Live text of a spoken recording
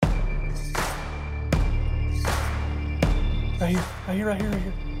Right here. Right here, right here, right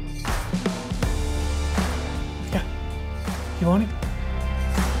here. Yeah. You want him?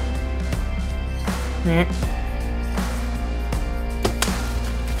 Yeah.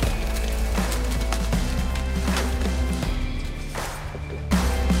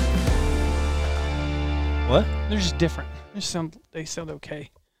 What? They're just different. They sound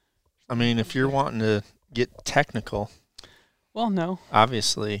okay. I mean, if you're wanting to get technical, Well, no.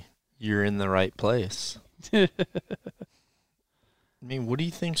 obviously you're in the right place. I mean, what do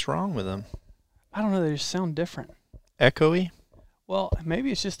you think's wrong with them? I don't know. They just sound different. Echoey? Well,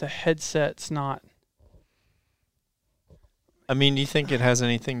 maybe it's just a headset's not I mean, do you think it has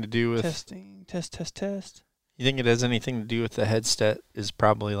anything to do with... testing. Test. You think it has anything to do with the headset is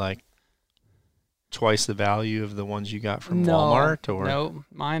probably like twice the value of the ones you got from Walmart? Or No,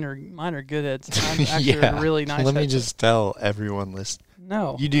 mine are good headsets. Mine actually are really nice. Let me headsets. just tell everyone listening.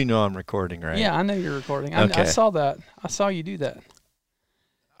 No. You do know I'm recording, right? Yeah, I know you're recording. Okay. I saw that. I saw you do that.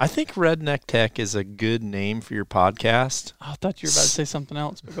 I think Redneck Tech is a good name for your podcast. I thought you were about to say something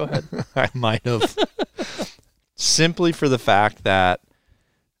else, but go ahead. I might have. Simply for the fact that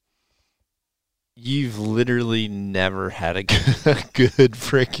you've literally never had a good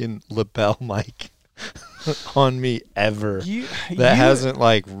freaking lapel mic on me ever. That hasn't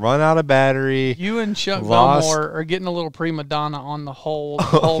like run out of battery. You and Chuck lost- Belmore are getting a little prima donna on the whole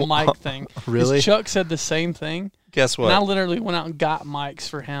mic thing. 'Cause Really? Chuck said the same thing. Guess what? And I literally went out and got mics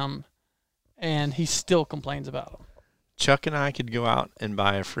for him, and he still complains about them. Chuck and I could go out and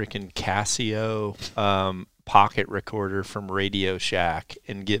buy a freaking Casio pocket recorder from Radio Shack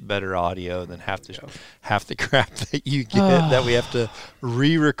and get better audio than half the crap that you get that we have to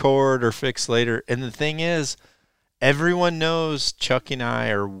re-record or fix later. And the thing is, everyone knows Chuck and I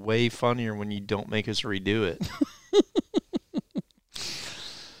are way funnier when you don't make us redo it.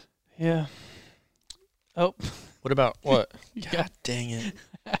 Yeah. Oh. What about what? God dang it.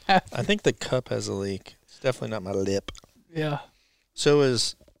 I think the cup has a leak. It's definitely not my lip. Yeah. So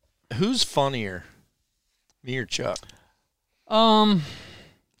who's funnier? Me or Chuck? I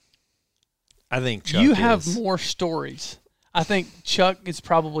think Chuck You is. have more stories. I think Chuck is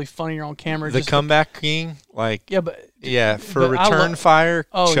probably funnier on camera. The comeback king? Like, yeah, for but I return fire,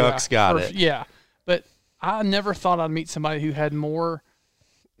 Chuck's got it. Yeah, but I never thought I'd meet somebody who had more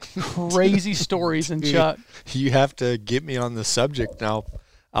crazy stories than Chuck. You have to get me on the subject now.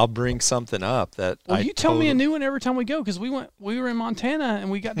 I'll bring something up that. Well, you tell me a new one every time we go, because we were in Montana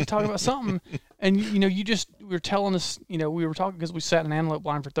and we got to talk about something, and we were telling us, we were talking because we sat in an antelope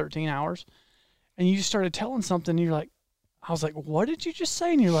line for 13 hours, and you just started telling something, and you're like, I was like, what did you just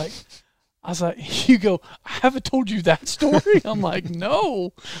say? And you're like, I was like, you go, I haven't told you that story. I'm like,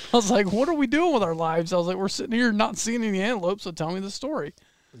 no. I was like, what are we doing with our lives? I was like, we're sitting here not seeing any antelopes, so tell me the story.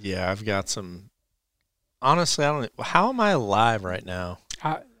 Yeah, I've got some. Honestly, I don't. How am I alive right now?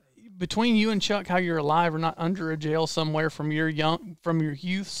 Between you and Chuck, how you're alive or not under a jail somewhere from your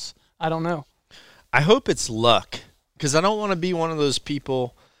youths, I don't know. I hope it's luck, because I don't want to be one of those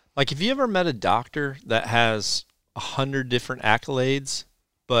people. Like, have you ever met a doctor that has 100 different accolades,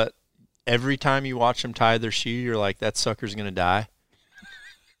 but every time you watch them tie their shoe, you're like, that sucker's going to die?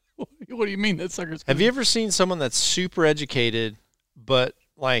 What do you mean that sucker's Have you ever seen someone that's super educated, but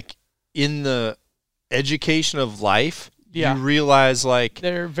like in the education of life, you realize like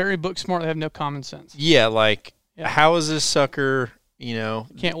they're very book smart, they have no common sense. Yeah, like how is this sucker,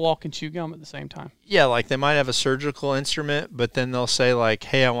 can't walk and chew gum at the same time. Yeah, like they might have a surgical instrument, but then they'll say like,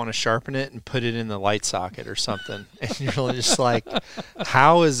 hey, I want to sharpen it and put it in the light socket or something. And you're just like,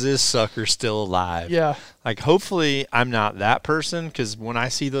 how is this sucker still alive? Yeah. Like, hopefully I'm not that person, because when I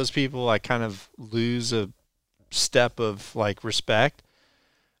see those people, I kind of lose a step of like respect.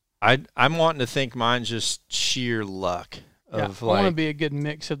 I'm wanting to think mine's just sheer luck. I want to be a good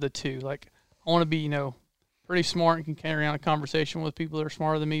mix of the two. Like, I want to be, pretty smart and can carry on a conversation with people that are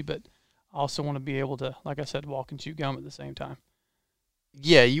smarter than me, but I also want to be able to, like I said, walk and chew gum at the same time.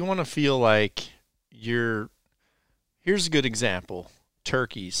 Yeah, you want to feel like here's a good example.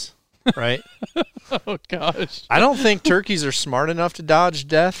 Turkeys, right? Oh, gosh. I don't think turkeys are smart enough to dodge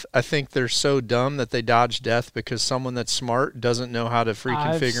death. I think they're so dumb that they dodge death because someone that's smart doesn't know how to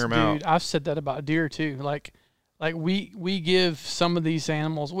freaking figure them out. I've said that about deer, too. Like we give some of these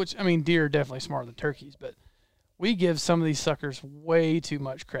animals, which, I mean, deer are definitely smarter than turkeys, but we give some of these suckers way too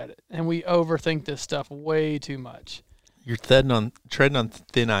much credit, and we overthink this stuff way too much. You're treading on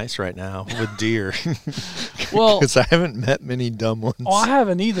thin ice right now with deer. Well, because I haven't met many dumb ones. Oh, I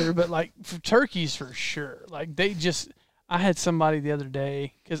haven't either, but like for turkeys for sure. Like I had somebody the other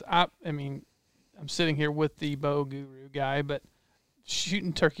day, because I'm sitting here with the bow guru guy, but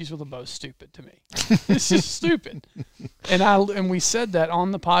shooting turkeys with a bow is stupid to me. It's just stupid. And we said that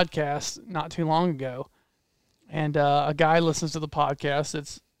on the podcast not too long ago. And a guy listens to the podcast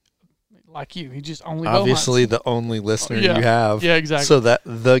that's like you. He just only obviously bow hunts. The only listener Yeah. you have. Yeah, exactly. So that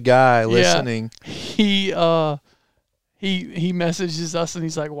the guy listening, he messages us and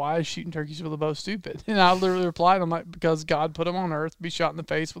he's like, "Why is shooting turkeys with a bow stupid?" And I literally replied, "I'm like, because God put them on earth to be shot in the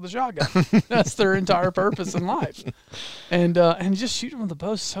face with a shotgun. That's their entire purpose in life." And just shooting with a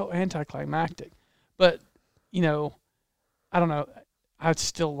bow is so anticlimactic. But you know, I don't know. I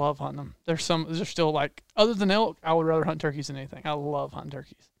still love hunting them. There's still like, other than elk, I would rather hunt turkeys than anything. I love hunting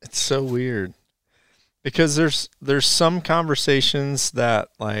turkeys. it's so weird because there's some conversations that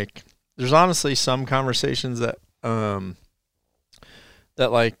like there's honestly some conversations that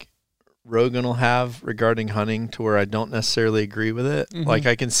that like Rogan will have regarding hunting to where I don't necessarily agree with it. Mm-hmm. Like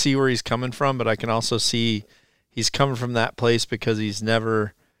I can see where he's coming from, but I can also see he's coming from that place because he's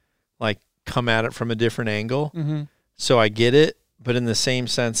never like come at it from a different angle. Mm-hmm. So I get it, but in the same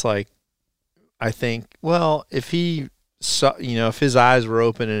sense, like I think, well, if he saw, if his eyes were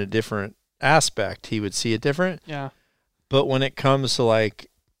open in a different aspect, he would see it different. Yeah. But when it comes to like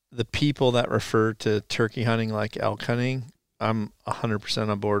the people that refer to turkey hunting like elk hunting, I'm 100%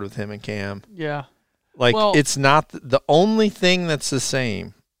 on board with him and Cam. Yeah. Like, Well, it's not the only thing that's the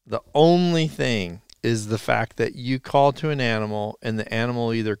same. The only thing is the fact that you call to an animal and the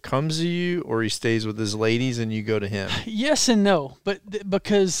animal either comes to you or he stays with his ladies and you go to him. yes and no, but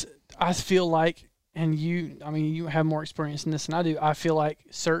because I feel like, and you have more experience in this than I do. I feel like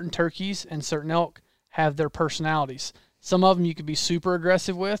certain turkeys and certain elk have their personalities. Some of them you could be super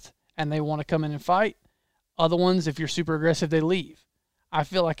aggressive with and they want to come in and fight. Other ones, if you're super aggressive, they leave. I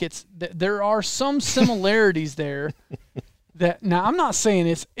feel like there are some similarities there. That now I'm not saying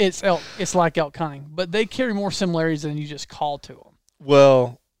it's elk, it's like elk hunting, but they carry more similarities than you just call to them.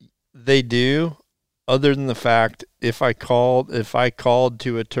 Well, they do. Other than the fact, if I called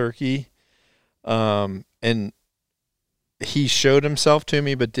to a turkey, and he showed himself to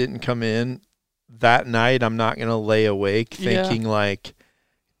me but didn't come in that night, I'm not gonna lay awake thinking like,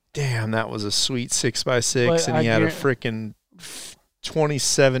 damn, that was a sweet 6x6, But and he had a freaking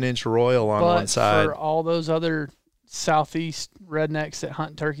 27-inch royal on one side. For all those other southeast rednecks that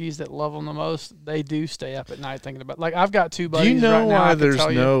hunt turkeys that love them the most, they do stay up at night thinking about. Like I've got two buddies. Do you know right now, why there's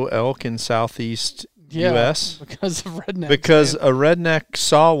no elk in southeast U.S.? Because of rednecks. Because a redneck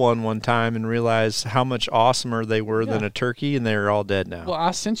saw one time and realized how much awesomer they were than a turkey, and they're all dead now. Well,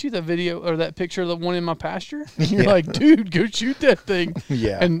 I sent you the video or that picture of the one in my pasture. And you're like, dude, go shoot that thing.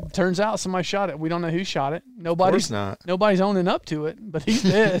 Yeah. And turns out somebody shot it. We don't know who shot it. Of course not. Nobody's owning up to it, but he's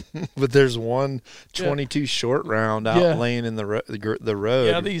dead. But there's one 22 short round out laying in the road.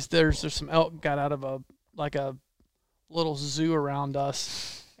 Yeah, there's some elk got out of a little zoo around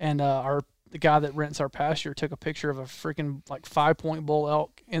us, and the guy that rents our pasture took a picture of a freaking like 5-point bull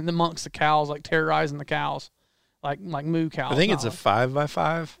elk in amongst the cows, like terrorizing the cows, like moo cows. I think it's a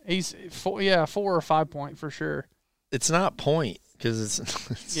 5x5. He's 4 or 5 point for sure. It's not point because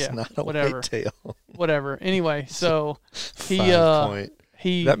it's not a whitetail. Whatever. Anyway, so he 5 point.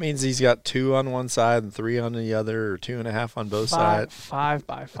 That means he's got 2 on one side and 3 on the other, or 2.5 on both sides.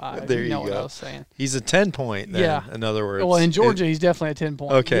 5x5. There you know go. What I was saying. He's a 10 point. Then, yeah. In other words. Well, in Georgia, he's definitely a 10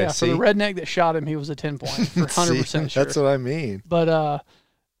 point. Okay. Yeah. See? For the redneck that shot him, he was a 10 point for 100% sure. That's what I mean. But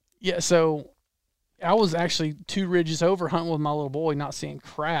yeah. So I was actually 2 ridges over hunting with my little boy, not seeing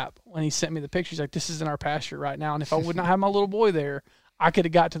crap. When he sent me the picture, he's like, "This is in our pasture right now." And if I would not have my little boy there, I could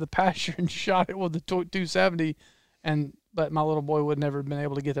have got to the pasture and shot it with the 270, but my little boy would never have been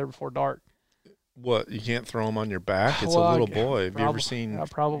able to get there before dark. What, you can't throw him on your back? It's a little boy. Have you ever seen?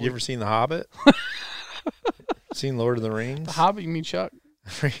 You ever seen The Hobbit? Seen Lord of the Rings? The Hobbit, you mean Chuck?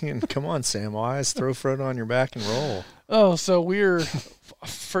 Come on, Samwise, throw Frodo on your back and roll. Oh, so we're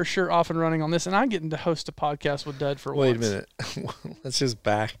for sure off and running on this, and I'm getting to host a podcast with Dud for Wait once. a minute. Let's just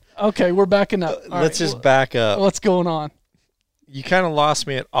back. Okay, we're backing up. Let's just back up. What's going on? You kind of lost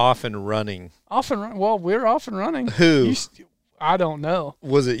me at off and running. Off and run. Well, we're off and running. Who? I don't know.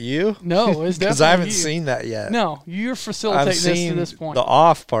 Was it you? No, it's definitely because I haven't you. seen that yet. No, you're facilitating I've seen this to this point. The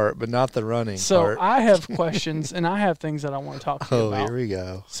off part, but not the running part. So I have questions and I have things that I want to talk to you about. Oh, here we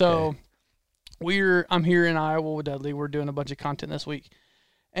go. So I'm here in Iowa with Dudley. We're doing a bunch of content this week,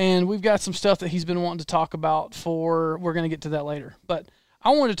 and we've got some stuff that he's been wanting to talk about. We're going to get to that later, but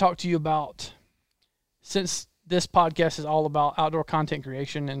I wanted to talk to you about, since this podcast is all about outdoor content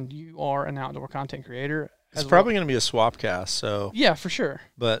creation, and you are an outdoor content creator. It's probably going to be a swap cast, so yeah, for sure.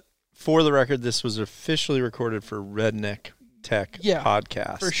 But for the record, this was officially recorded for Redneck Tech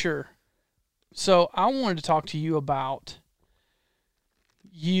Podcast. For sure. So I wanted to talk to you about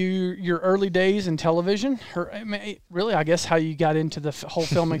your early days in television, or I mean, really, I guess how you got into the whole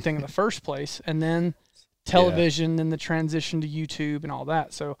filming thing in the first place, and then television, then the transition to YouTube and all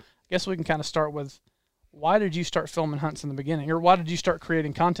that. So I guess we can kind of start with, why did you start filming hunts in the beginning, or why did you start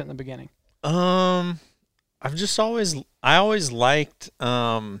creating content in the beginning? I always liked.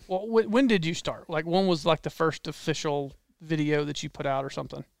 Well, when did you start? Like, when was like the first official video that you put out or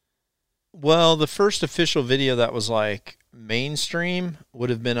something? Well, the first official video that was like mainstream would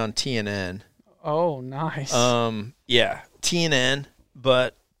have been on TNN. Oh, nice. Yeah, TNN.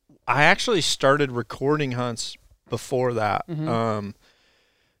 But I actually started recording hunts before that. Mm-hmm.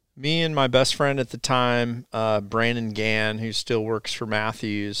 Me and my best friend at the time, Brandon Gann, who still works for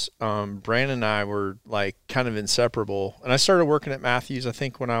Matthews, Brandon and I were like kind of inseparable. And I started working at Matthews, I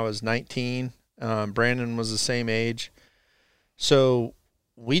think, when I was 19. Brandon was the same age. So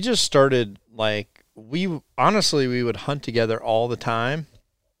we just started, like, we would hunt together all the time.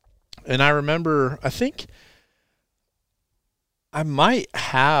 And I remember, I think I might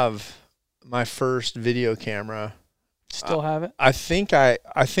have my first video camera. Still have it? I think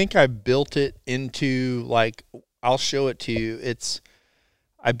I built it into, like, I'll show it to you.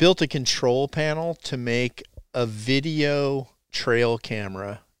 I built a control panel to make a video trail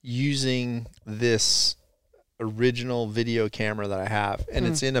camera using this original video camera that I have, and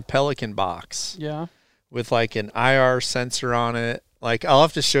it's in a Pelican box. Yeah. With like an IR sensor on it. Like, I'll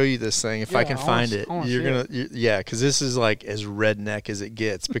have to show you this thing if I can find it. Yeah, because this is like as redneck as it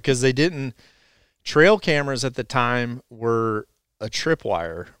gets, because they didn't. Trail cameras at the time were a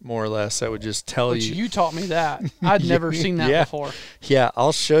tripwire, more or less, that would just tell you. You taught me that. I'd never seen that before. Yeah,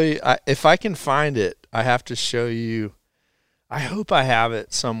 I'll show you. If I can find it, I have to show you. I hope I have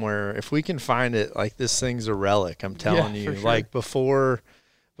it somewhere. If we can find it, like, this thing's a relic, I'm telling you. Sure. Like, before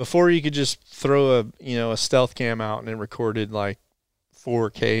you could just throw a stealth cam out and it recorded like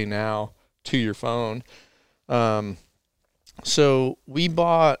 4K now to your phone. So we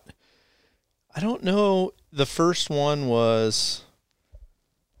bought, I don't know, the first one was,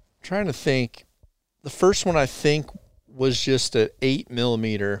 I'm trying to think. The first one I think was just an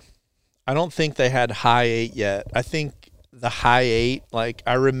 8mm. I don't think they had high 8 yet. I think the high 8, like,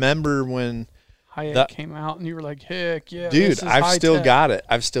 I remember when high 8 came out and you were like, heck yeah, dude, I've still got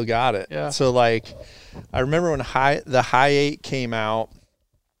it. Yeah. So, like, I remember when the high 8 came out,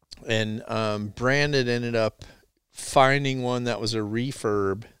 and Brandon ended up finding one that was a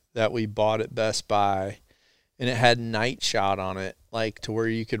refurb that we bought at Best Buy, and it had night shot on it, like, to where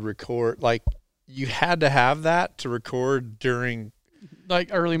you could record. Like, you had to have that to record during, like,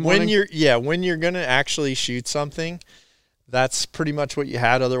 early morning. When you're gonna actually shoot something. That's pretty much what you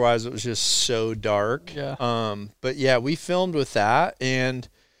had. Otherwise, it was just so dark. Yeah. But yeah, we filmed with that, and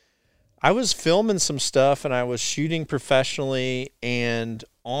I was filming some stuff, and I was shooting professionally, and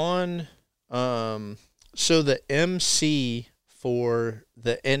on, so the MC for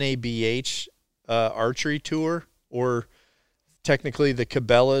the NABH archery tour, or technically the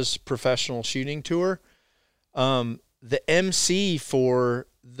Cabela's professional shooting tour, the MC for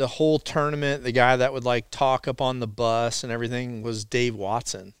the whole tournament, the guy that would, like, talk up on the bus and everything, was Dave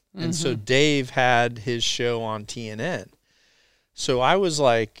Watson. Mm-hmm. And so Dave had his show on TNN. So I was,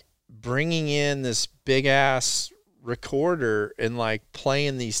 like, bringing in this big ass recorder and, like,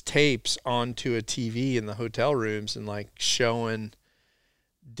 playing these tapes onto a TV in the hotel rooms and, like, showing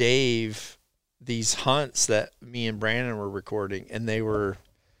Dave these hunts that me and Brandon were recording, and they were,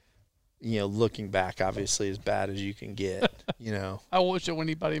 looking back, obviously as bad as you can get, I won't show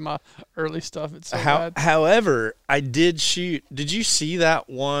anybody my early stuff. It's so bad. However, I did shoot. Did you see that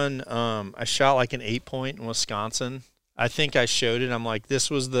one? I shot like an 8-point in Wisconsin. I think I showed it. I'm like, it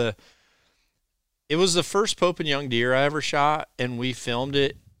was the first Pope and Young deer I ever shot, and we filmed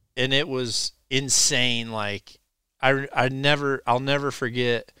it, and it was insane. Like, I'll never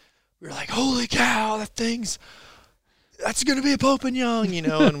forget. We were like, holy cow, that's going to be a Pope and Young,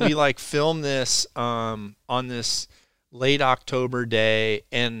 and we, like, filmed this on this late October day,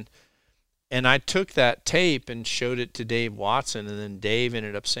 and I took that tape and showed it to Dave Watson, and then Dave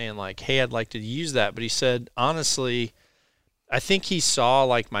ended up saying, like, hey, I'd like to use that. But he said, honestly, I think he saw,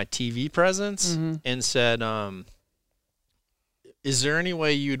 like, my TV presence and said, is there any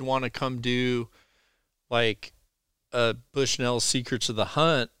way you'd want to come do, like, a Bushnell Secrets of the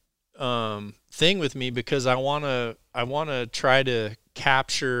Hunt thing with me, because I want to try to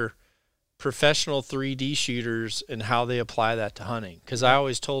capture professional 3D shooters and how they apply that to hunting. Because I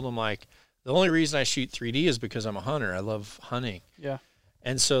always told them, like, the only reason I shoot 3D is because I'm a hunter. I love hunting. Yeah.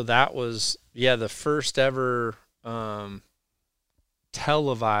 And so that was, the first ever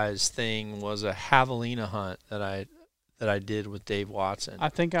televised thing was a javelina hunt that that I did with Dave Watson. I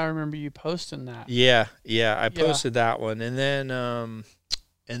think I remember you posting that. Yeah, I posted that one, and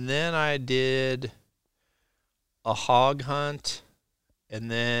then I did a hog hunt,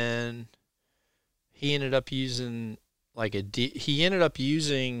 and then he ended up using one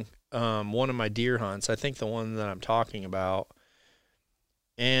of my deer hunts. I think the one that I'm talking about,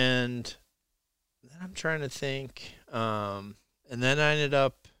 and then I'm trying to think, and then I ended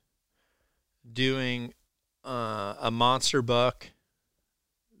up doing a monster buck.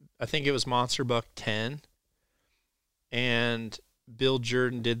 I think it was monster buck 10, and Bill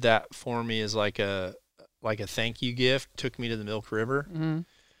Jordan did that for me as like a thank you gift. Took me to the Milk River.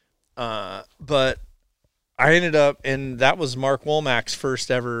 But I ended up, and that was Mark Womack's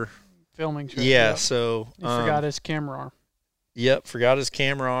first ever filming trip. Yeah, yep. so he forgot his camera arm. Yep, forgot his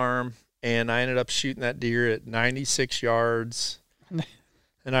camera arm, and I ended up shooting that deer at 96 yards.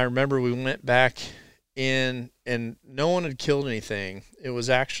 And I remember we went back in, and no one had killed anything. It was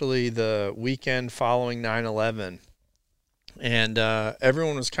actually the weekend following 9/11. And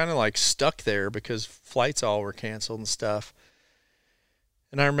everyone was kind of like stuck there because flights all were canceled and stuff.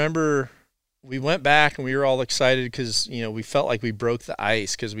 And I remember we went back and we were all excited because, you know, we felt like we broke the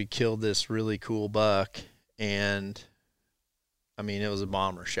ice because we killed this really cool buck. And, I mean, it was a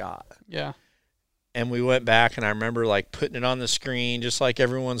bomber shot. Yeah. And we went back, and I remember, like, putting it on the screen, just like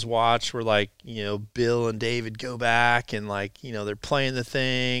everyone's watched, where, like, you know, Bill and David go back, and, like, you know, they're playing the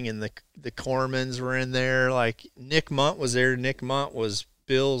thing, and the Cormans were in there. Like, Nick Munt was there. Nick Munt was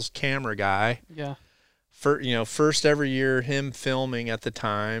Bill's camera guy. Yeah. First ever year, him filming at the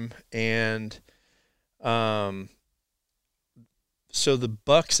time. And so the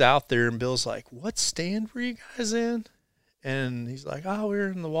buck's out there, and Bill's like, what stand were you guys in? And he's like, oh, we were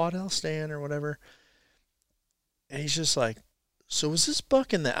in the Waddell stand or whatever. And he's just like, so was this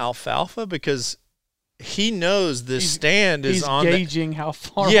buck in the alfalfa? Because he knows this stand is on the... He's gauging how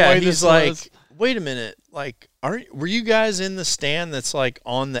far away yeah, this he's like, was. Wait a minute. Like, were you guys in the stand that's, like,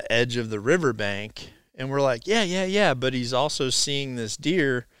 on the edge of the riverbank? And we're like, yeah. But he's also seeing this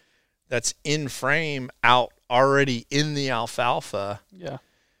deer that's in frame out already in the alfalfa. Yeah.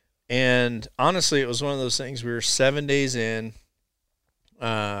 And honestly, it was one of those things. We were 7 days in.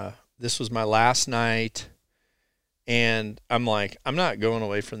 This was my last night. And I'm like, I'm not going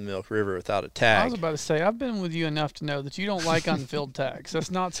away from the Milk River without a tag. I was about to say, I've been with you enough to know that you don't like unfilled tags.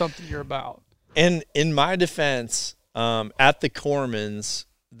 That's not something you're about. And in my defense, at the Cormans,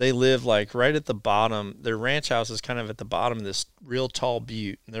 they live like right at the bottom. Their ranch house is kind of at the bottom of this real tall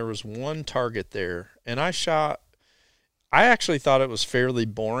butte. And there was one target there. And I actually thought it was fairly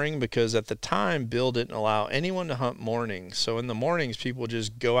boring because at the time, Bill didn't allow anyone to hunt mornings. So in the mornings, people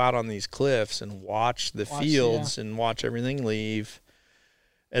just go out on these cliffs and watch the fields and watch everything leave.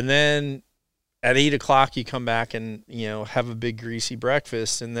 And then at 8 o'clock, you come back and, you know, have a big greasy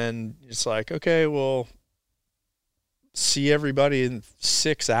breakfast. And then it's like, okay, well, see everybody in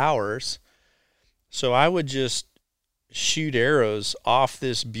 6 hours. So I would just shoot arrows off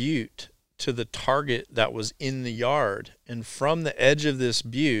this butte to the target that was in the yard. And from the edge of this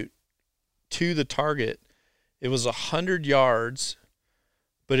butte to the target, it was 100 yards,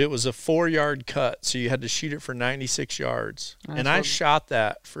 but it was a 4-yard cut. So you had to shoot it for 96 yards. And I shot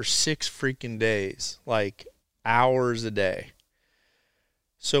that for 6 freaking days, like hours a day.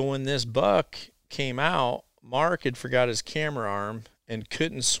 So when this buck came out, Mark had forgot his camera arm and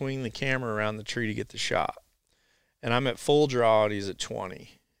couldn't swing the camera around the tree to get the shot. And I'm at full draw and he's at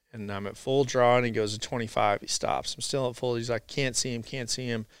 20. And I'm at full draw, and he goes to 25. He stops. I'm still at full. He's like, can't see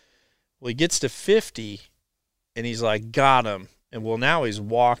him. Well, he gets to 50, and he's like, got him. And, well, now he's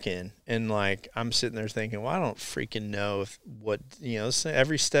walking. And, like, I'm sitting there thinking, well, I don't freaking know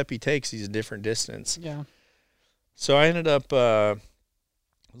every step he takes, he's a different distance. Yeah. So I ended up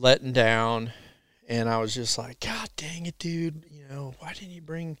letting down, and I was just like, God dang it, dude. You know, why didn't you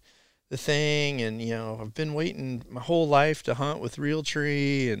bring the thing? And, you know, I've been waiting my whole life to hunt with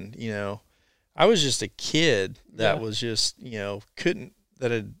Realtree. And, you know, I was just a kid that was just, you know,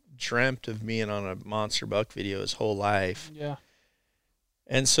 that had dreamt of being on a monster buck video his whole life. Yeah.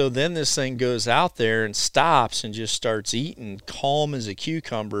 And so then this thing goes out there and stops and just starts eating, calm as a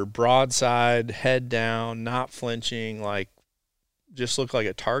cucumber, broadside, head down, not flinching, like just looked like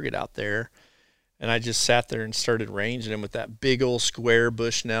a target out there. And I just sat there and started ranging him with that big old square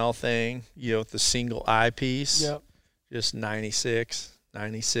Bushnell thing, you know, with the single eyepiece. Yep. Just 96,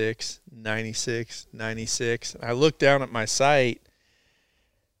 96, 96, 96. And I looked down at my sight,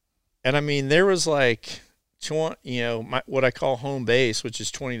 and I mean, there was like, what I call home base, which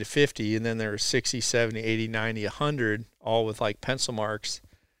is 20 to 50, and then there were 60, 70, 80, 90, 100, all with like pencil marks,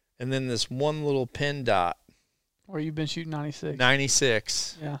 and then this one little pin dot. Or you've been shooting 96.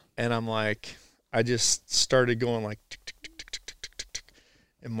 96. Yeah. And I'm like, I just started going like, tick, tick, tick, tick, tick, tick, tick, tick.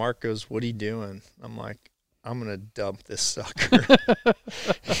 And Mark goes, what are you doing? I'm like, I'm going to dump this sucker.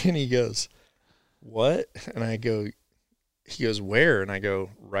 And he goes, what? And I go, he goes, where? And I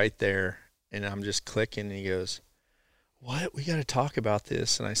go, right there. And I'm just clicking. And he goes, what? We got to talk about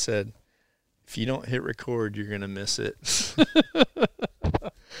this. And I said, if you don't hit record, you're going to miss it.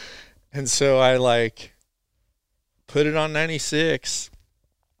 And so I like put it on 96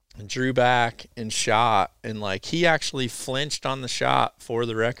 and drew back and shot. And like, he actually flinched on the shot for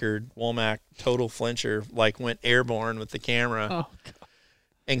the record. Womack, total flincher, like went airborne with the camera. Oh, God.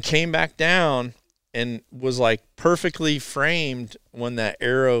 And came back down and was like perfectly framed when that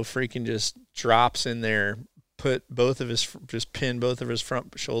arrow freaking just drops in there, put both of his, just pinned both of his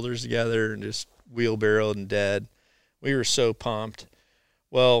front shoulders together and just wheelbarrowed and dead. We were so pumped.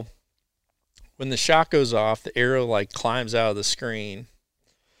 Well, when the shot goes off, the arrow like climbs out of the screen.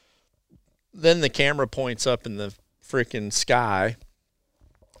 Then the camera points up in the freaking sky,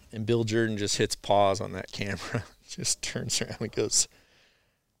 and Bill Jordan just hits pause on that camera, just turns around and goes,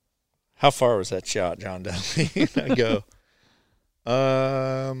 how far was that shot, John Dudley? And I go,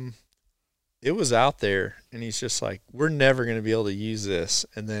 it was out there. And he's just like, we're never going to be able to use this.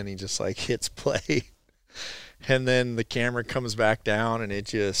 And then he just like hits play. And then the camera comes back down and it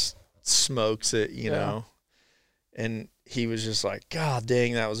just smokes it, you know. And he was just like, God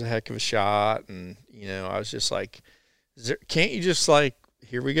dang, that was a heck of a shot. And, you know, I was just like, can't you just like,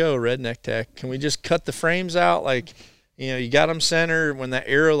 here we go, Redneck Tech. Can we just cut the frames out? Like, you know, you got them centered. When that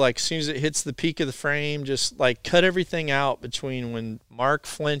arrow, like, as soon as it hits the peak of the frame, just like cut everything out between when Mark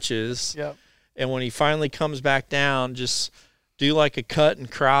flinches and when he finally comes back down, just do like a cut and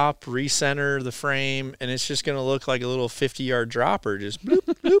crop, recenter the frame, and it's just going to look like a little 50-yard dropper, just bloop,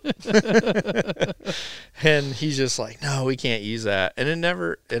 bloop. And he's just like, no, we can't use that. And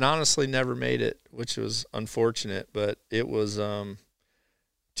it honestly never made it, which was unfortunate, but it was,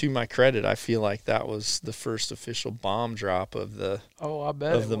 to my credit, I feel like that was the first official bomb drop of the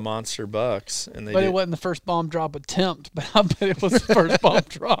monster bucks. And it wasn't the first bomb drop attempt, but I bet it was the first bomb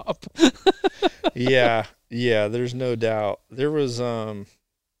drop. Yeah, there's no doubt. There was that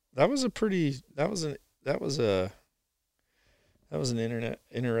was an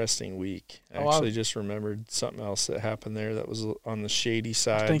interesting week. I actually just remembered something else that happened there that was on the shady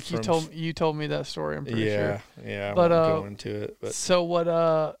side. I think you told me that story, I'm pretty sure. Yeah, but I won't go into it. But so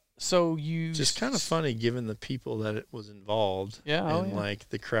you just kind of funny given the people that it was involved. And like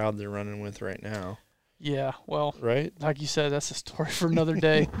the crowd they're running with right now. Yeah, well, right? Like you said, that's a story for another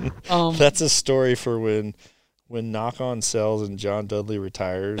day. That's a story for when Knock On sells and John Dudley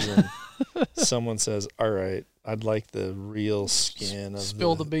retires and someone says, all right, I'd like the real skin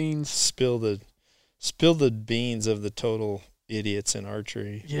of the beans. Spill the beans of the total idiots in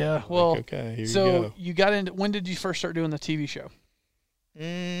archery. Yeah, well, like, okay, here you go. go. You got into, when did you first start doing the TV show?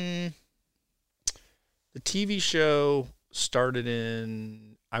 The TV show started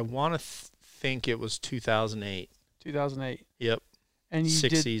in, I want to think it was 2008. 2008. Yep. And you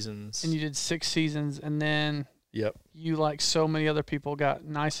did 6 seasons. And you did 6 seasons, and then yep. You, like so many other people, got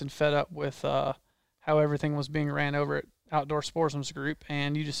nice and fed up with how everything was being ran over at Outdoor Sportsman's Group,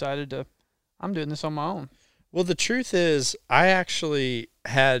 and you decided I'm doing this on my own. Well, the truth is, I came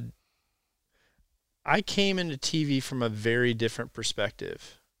into TV from a very different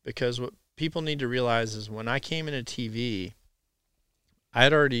perspective, because what people need to realize is when I came into TV, I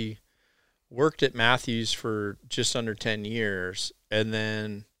had already worked at Matthews for just under 10 years and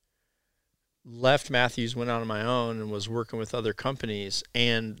then left Matthews, went on my own and was working with other companies.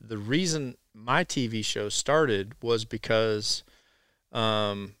 And the reason my TV show started was because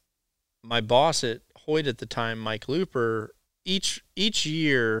my boss at Hoyt at the time, Mike Looper, each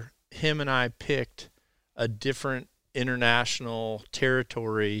year, him and I picked a different international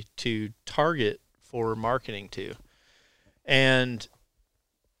territory to target for marketing to. And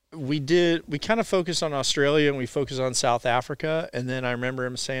we kind of focused on Australia and we focused on South Africa. And then I remember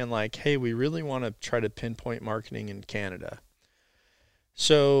him saying like, hey, we really want to try to pinpoint marketing in Canada.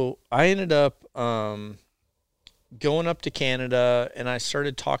 So I ended up going up to Canada, and I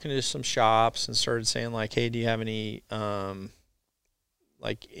started talking to some shops and started saying like, hey, do you have any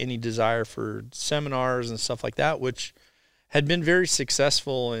any desire for seminars and stuff like that, which had been very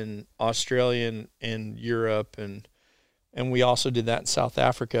successful in Australia and Europe, and we also did that in South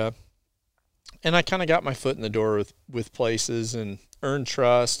Africa. And I kind of got my foot in the door with places and earned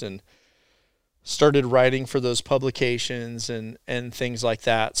trust and started writing for those publications and things like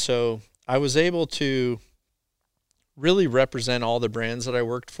that. So I was able to really represent all the brands that I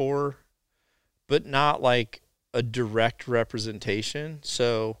worked for, but not like a direct representation.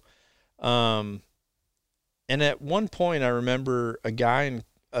 So, and at one point I remember a guy in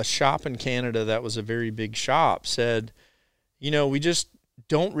a shop in Canada that was a very big shop said, we just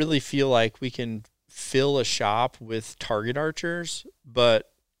don't really feel like we can fill a shop with target archers,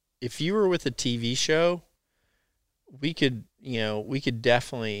 but if you were with a TV show, we could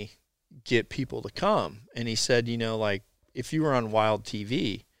definitely get people to come. And he said, like if you were on Wild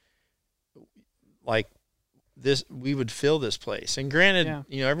TV, like this, we would fill this place. And granted,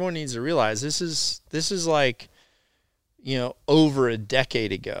 everyone needs to realize this is like, over a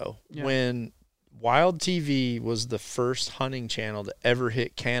decade ago when Wild TV was the first hunting channel to ever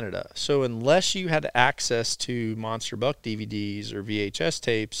hit Canada. So unless you had access to Monster Buck DVDs or VHS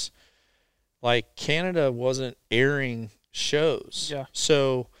tapes, like Canada wasn't airing shows. Yeah.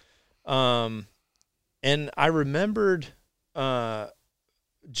 So, and I remembered,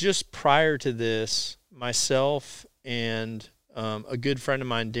 just prior to this, myself and, a good friend of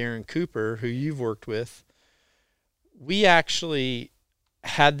mine, Darren Cooper, who you've worked with, we actually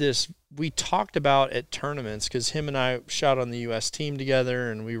had this, we talked about at tournaments, because him and I shot on the U.S. team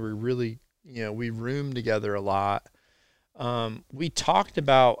together, and we were really, we roomed together a lot. We talked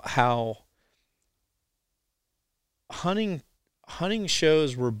about how hunting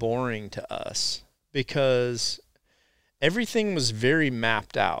shows were boring to us because everything was very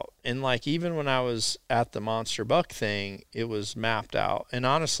mapped out. And like, even when I was at the Monster Buck thing, it was mapped out. And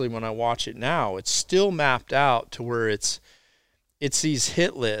honestly, when I watch it now, it's still mapped out to where it's these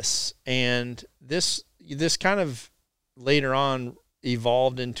hit lists. And this kind of later on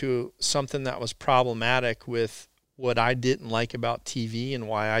evolved into something that was problematic with what I didn't like about TV and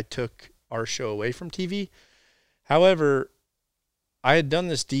why I took our show away from TV. However, I had done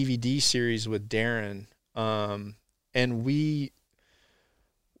this DVD series with Darren, and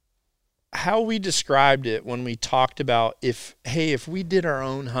how we described it when we talked about if we did our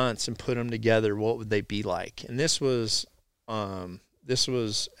own hunts and put them together, what would they be like? And this was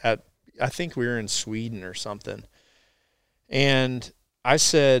at, I think we were in Sweden or something. And I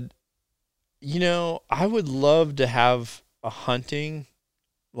said, I would love to have a hunting,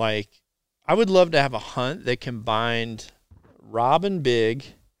 like, I would love to have a hunt that combined Rob and Big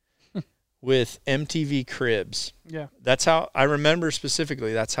with MTV Cribs. Yeah. That's how I remember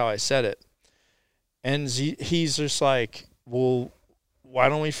specifically. That's how I said it. And he's just like, well, why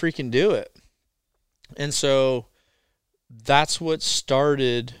don't we freaking do it? And that's what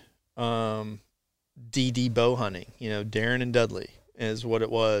started DD bow hunting. Darren and Dudley is what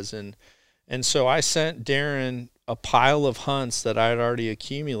it was. And so I sent Darren a pile of hunts that I had already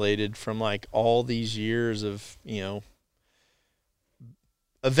accumulated from like all these years of,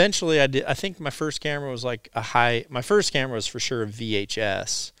 eventually I think my first camera was like my first camera was for sure a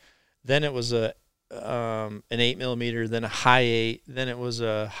VHS. Then it was an 8mm, then a high 8, then it was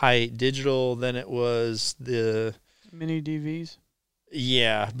a high 8 digital, then it was the mini DVs.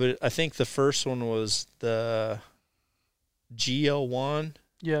 Yeah, but I think the first one was the GL1.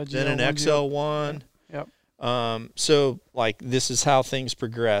 Yeah, GL1, then an XL1. Yep. So like this is how things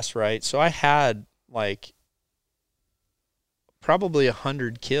progress, right? So I had like probably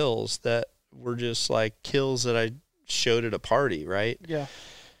 100 kills that were just like kills that I showed at a party, right? Yeah.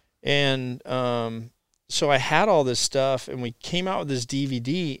 And so I had all this stuff, and we came out with this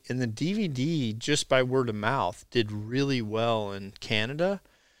DVD, and the DVD, just by word of mouth, did really well in Canada.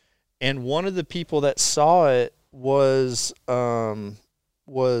 And one of the people that saw it was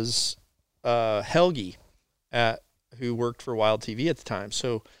Helgi, who worked for Wild TV at the time.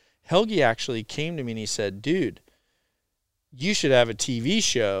 So Helgi actually came to me and he said, dude, you should have a TV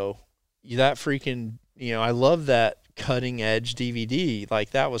show. That freaking, I love that cutting edge DVD.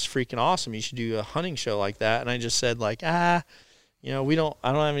 Like, that was freaking awesome. You should do a hunting show like that. And I just said like, I don't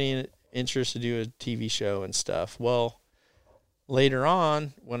have any interest to do a TV show and stuff. Well, later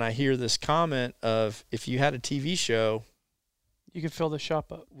on, when I hear this comment of, if you had a TV show, you could fill the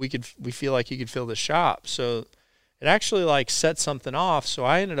shop up. We feel like you could fill the shop. So it actually like set something off. So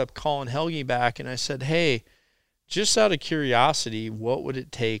I ended up calling Helgi back and I said, hey, just out of curiosity, what would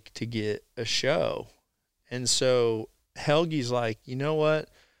it take to get a show? And so Helgi's like, you know what?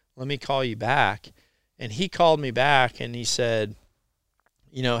 Let me call you back. And he called me back and he said,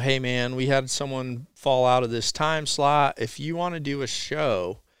 hey man, we had someone fall out of this time slot. If you want to do a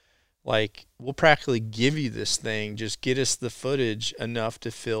show, like, we'll practically give you this thing. Just get us the footage enough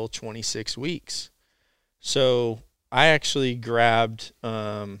to fill 26 weeks. So I actually grabbed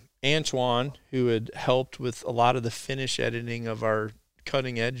Antoine, who had helped with a lot of the finish editing of our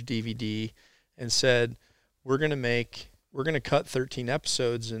cutting edge DVD, and said, we're going to cut 13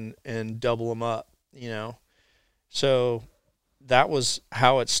 episodes and double them up, So that was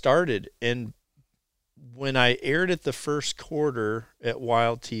how it started. And when I aired it the first quarter at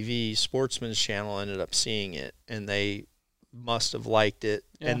Wild TV, Sportsman's Channel ended up seeing it, and they must have liked it.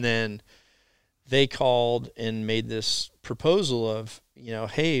 Yeah. And then they called and made this proposal of,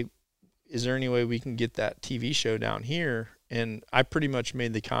 hey, is there any way we can get that TV show down here? And I pretty much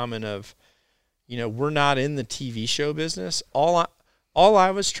made the comment of, we're not in the TV show business. All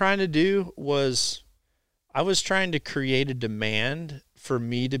I was trying to do was I was trying to create a demand for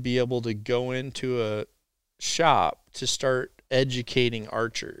me to be able to go into a shop to start educating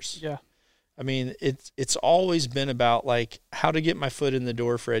archers. Yeah. I mean, it's always been about like how to get my foot in the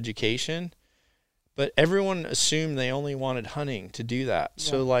door for education, but everyone assumed they only wanted hunting to do that. Yeah.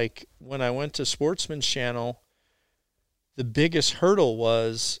 So like when I went to Sportsman's Channel, the biggest hurdle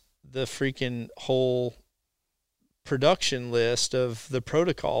was the freaking whole production list of the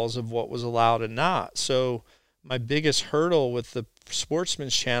protocols of what was allowed and not. So my biggest hurdle with the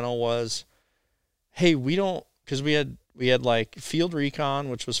Sportsman's Channel was, hey, because we had like Field Recon,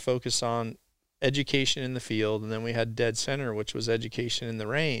 which was focused on education in the field, and then we had Dead Center, which was education in the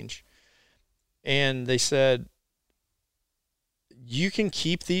range. And they said, you can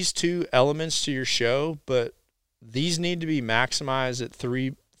keep these two elements to your show, but these need to be maximized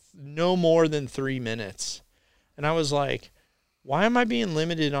at no more than 3 minutes. And I was like, why am I being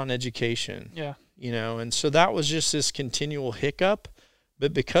limited on education? Yeah. And so that was just this continual hiccup.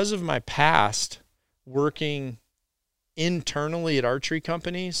 But because of my past working internally at archery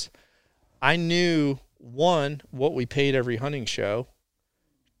companies, I knew, one, what we paid every hunting show,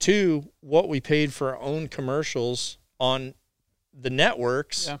 two, what we paid for our own commercials on the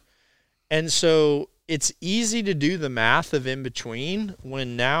networks. Yeah. And so it's easy to do the math of in between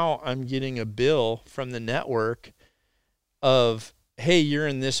when now I'm getting a bill from the network of, hey, you're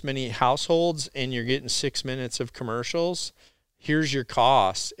in this many households and you're getting 6 minutes of commercials. Here's your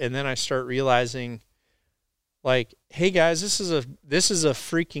cost. And then I start realizing, like, hey guys, this is a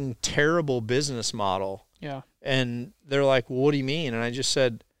freaking terrible business model. Yeah. And they're like, well, what do you mean? And I just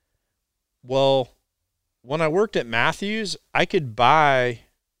said, well, when I worked at Matthews, I could buy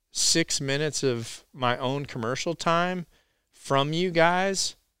 6 minutes of my own commercial time from you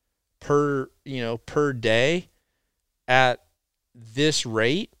guys per day at this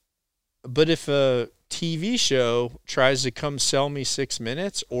rate. But if a TV show tries to come sell me 6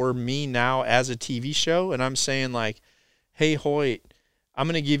 minutes, or me now as a TV show, and I'm saying like, hey, Hoyt, I'm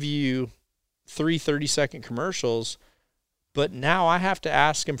going to give you 3 30-second commercials, but now I have to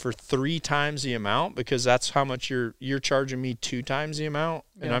ask him for 3 times the amount because that's how much you're charging me 2 times the amount.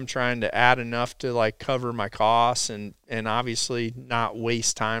 Yeah. And I'm trying to add enough to like cover my costs and obviously not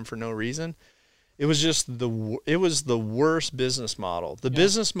waste time for no reason. It was just it was the worst business model. The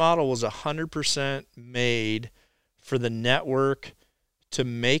business model was 100% made for the network to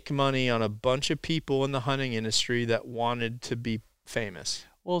make money on a bunch of people in the hunting industry that wanted to be famous.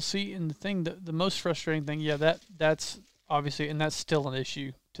 Well, see, and the thing, the most frustrating thing, that's obviously, and that's still an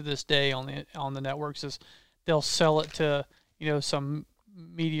issue to this day on the networks, is they'll sell it to some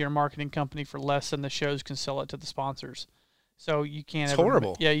media or marketing company for less than the shows can sell it to the sponsors. So you can't. It's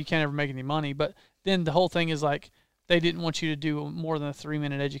horrible. You can't ever make any money. But then the whole thing is like, they didn't want you to do more than a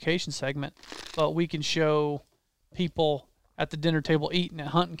 3-minute education segment, but we can show people at the dinner table eating at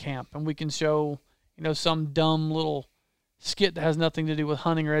hunting camp, and we can show some dumb little skit that has nothing to do with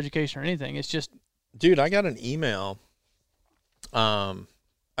hunting or education or anything. It's just, dude, I got an email. I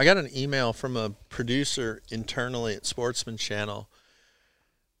got an email from a producer internally at Sportsman's Channel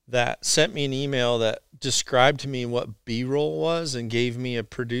that sent me an email that described to me what B-roll was and gave me a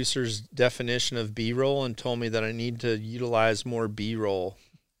producer's definition of B-roll and told me that I need to utilize more B-roll.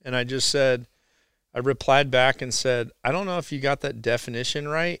 And I replied back and said, I don't know if you got that definition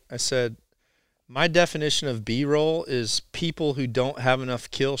right. I said, my definition of B-roll is people who don't have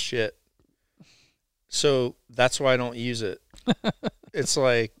enough kill shit. So that's why I don't use it. It's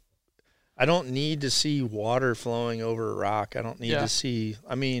like, I don't need to see water flowing over a rock. I don't need to see,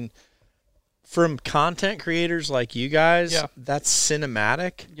 from content creators like you guys, that's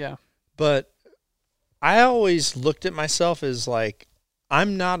cinematic. Yeah. But I always looked at myself as like,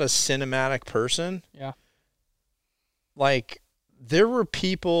 I'm not a cinematic person. Yeah. Like, there were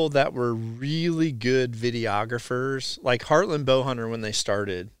people that were really good videographers, like Heartland Bowhunter when they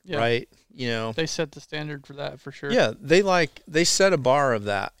started, right? They set the standard for that for sure. Yeah, they set a bar of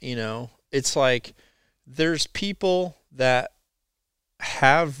that, It's like there's people that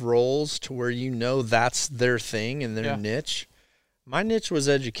have roles to where that's their thing and their niche. My niche was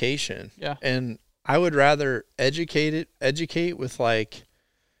education. Yeah. And I would rather educate with like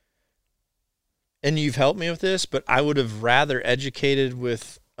and you've helped me with this, but I would have rather educated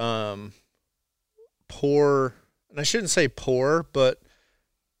with poor, and I shouldn't say poor, but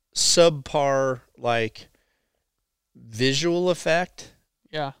subpar, like, visual effect.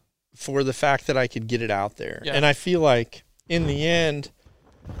 Yeah. For the fact that I could get it out there. Yeah. And I feel like in the end,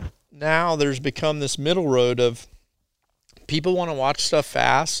 now there's become this middle road of people want to watch stuff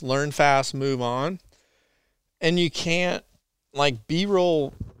fast, learn fast, move on. And you can't, like,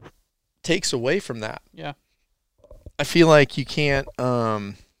 B-roll takes away from that. Yeah. I feel like you can't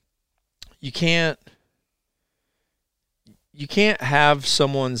have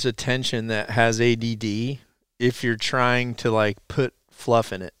someone's attention that has ADD if you're trying to, like, put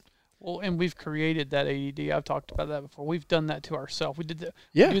fluff in it. Well, and we've created that ADD. I've talked about that before. We've done that to ourselves. We did that.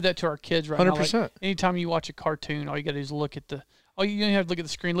 Yeah. We do that to our kids right 100%. now. Like, anytime you watch a cartoon, all you got to do is look at the. Oh, you don't have to look at the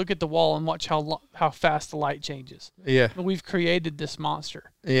screen. Look at the wall and watch how fast the light changes. Yeah. But we've created this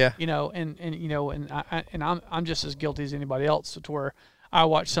monster. Yeah. You know, and you know, and I'm just as guilty as anybody else. To where I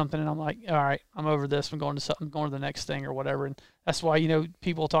watch something and I'm like, all right, I'm over this. I'm going to something, going to the next thing or whatever. And that's why, you know,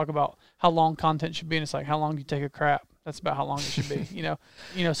 people talk about how long content should be, and it's like, how long do you take a crap? That's about how long it should be. You know.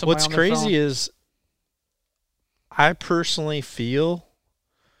 What's crazy is, I personally feel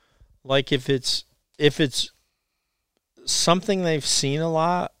like if it's something they've seen a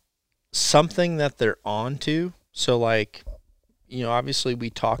lot, something that they're onto. So, like, you know, obviously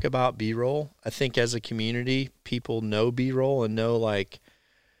we talk about B-roll. I think as a community, people know B-roll and know, like,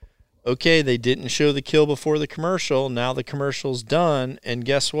 okay, they didn't show the kill before the commercial. Now the commercial's done, and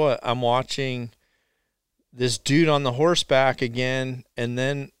guess what? I'm watching this dude on the horseback again, and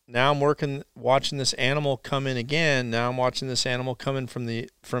then now I'm watching this animal come in again. Now I'm watching this animal come in from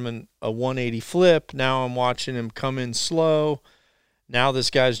a 180 flip. Now I'm watching him come in slow. Now this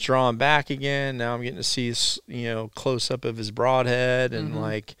guy's drawing back again. Now I'm getting to see his, you know, close up of his broadhead, and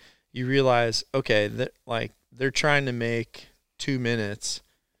like, you realize, okay, that, like, they're trying to make 2 minutes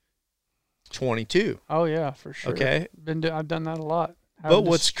 22. Oh yeah, for sure. Okay, I've done that a lot. But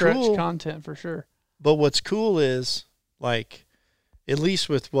what's cool, content for sure. But what's cool is, like, at least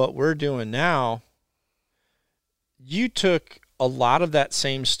with what we're doing now, you took a lot of that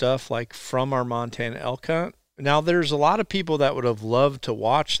same stuff, like, from our Montana elk hunt. Now, there's a lot of people that would have loved to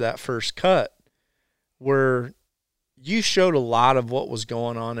watch that first cut where you showed a lot of what was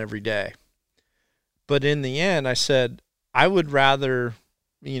going on every day. But in the end, I said, I would rather,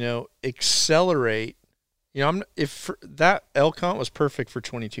 you know, accelerate. You know, that elk hunt was perfect for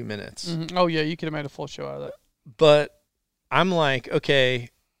 22 minutes. Mm-hmm. Oh yeah, you could have made a full show out of that. But I'm like, okay,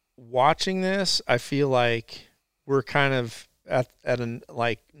 watching this, I feel like we're kind of at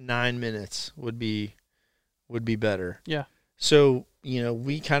like 9 minutes would be better. Yeah. So, you know,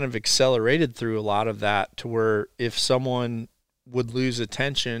 we kind of accelerated through a lot of that to where if someone would lose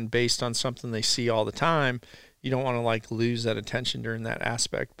attention based on something they see all the time, you don't want to, like, lose that attention during that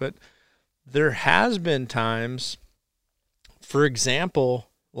aspect. But there has been times, for example,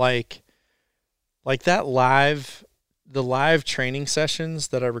 like that the live training sessions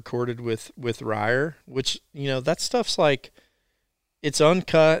that I recorded with Ryer, which, you know, that stuff's like, it's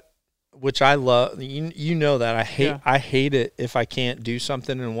uncut, which I love. You know that I hate it if I can't do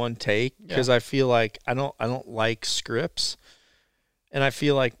something in one take, because I feel like I don't like scripts, and I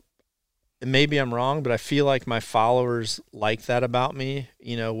feel like, and maybe I'm wrong, but I feel like my followers like that about me,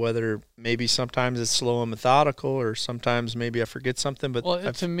 you know, whether maybe sometimes it's slow and methodical, or sometimes maybe I forget something.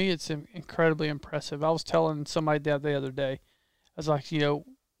 But to me, it's incredibly impressive. I was telling somebody that the other day, I was like, you know,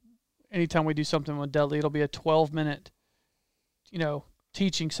 anytime we do something with Dudley, it'll be a 12-minute, you know,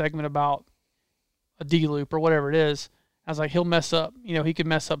 teaching segment about a D-loop or whatever it is. I was like, he'll mess up, you know, he could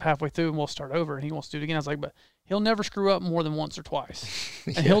mess up halfway through and we'll start over and he wants to do it again. I was like, but he'll never screw up more than once or twice.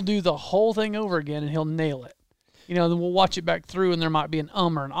 And he'll do the whole thing over again and he'll nail it. You know, then we'll watch it back through and there might be an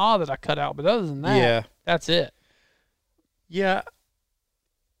or an that I cut out. But other than that, that's it. Yeah.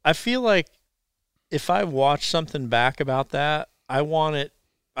 I feel like if I watch something back about that, I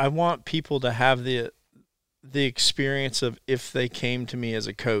want people to have the experience of if they came to me as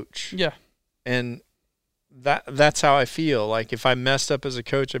a coach. Yeah. And that's how I feel. Like, if I messed up as a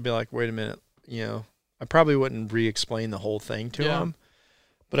coach, I'd be like, wait a minute, you know, I probably wouldn't re-explain the whole thing to them.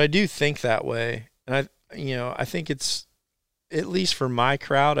 But I do think that way. And I think it's, at least for my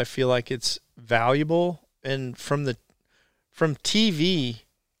crowd, I feel like it's valuable. And from TV,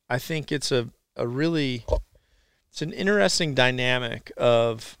 I think it's it's an interesting dynamic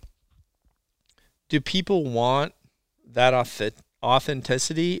of, do people want that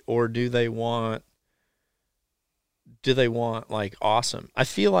authenticity, or do they want like awesome? I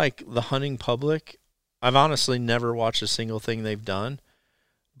feel like the hunting public, I've honestly never watched a single thing they've done,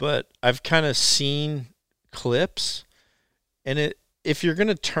 but I've kind of seen clips, and if you're going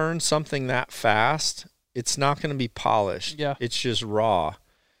to turn something that fast, it's not going to be polished. Yeah. It's just raw.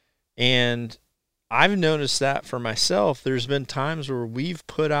 And I've noticed that for myself. There's been times where we've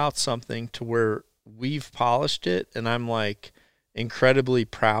put out something to where we've polished it, and I'm like incredibly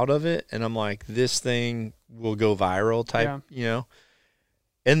proud of it. And I'm like, this thing will go viral type, you know?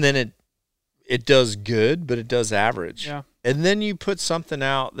 And then it does good, but it does average. Yeah. And then you put something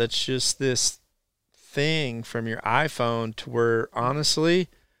out that's just this thing from your iPhone to where honestly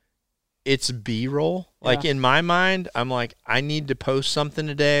it's B-roll. Like in my mind, I'm like, I need to post something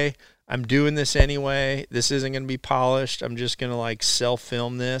today. I'm doing this anyway. This isn't going to be polished. I'm just going to like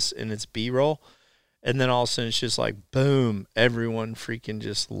self-film this, and it's B-roll. And then all of a sudden it's just like, boom, everyone freaking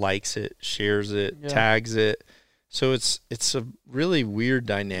just likes it, shares it, tags it. So it's a really weird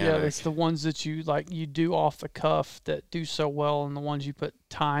dynamic. Yeah, it's the ones that you do off the cuff that do so well, and the ones you put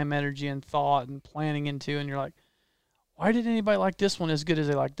time, energy, and thought and planning into, and you're like, why did anybody like this one as good as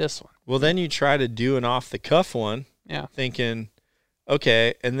they like this one? Well, then you try to do an off the cuff one, thinking,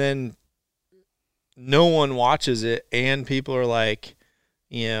 okay, and then no one watches it, and people are like,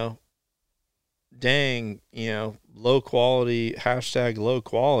 you know, dang, you know, low quality, hashtag low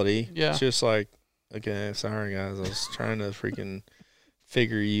quality. Yeah. It's just like, okay, sorry guys, I was trying to freaking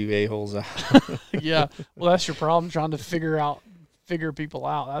figure you a-holes out. Yeah, well, that's your problem, trying to figure people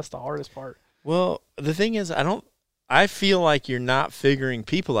out. That's the hardest part. Well, the thing is, I feel like you're not figuring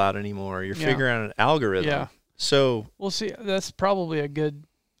people out anymore. You're figuring out an algorithm. Yeah. So, well, see, that's probably a good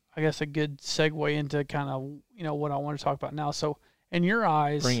segue into kind of, you know, what I want to talk about now. So, in your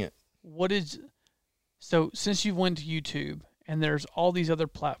eyes, bring it. So since you've went to YouTube, and there's all these other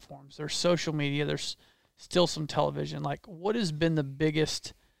platforms, there's social media, there's still some television, like what has been the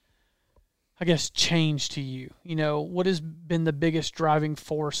biggest, I guess, change to you? You know, what has been the biggest driving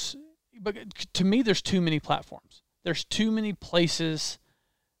force? But to me, there's too many platforms. There's too many places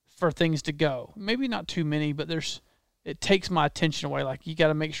for things to go. Maybe not too many, but it takes my attention away. Like, you got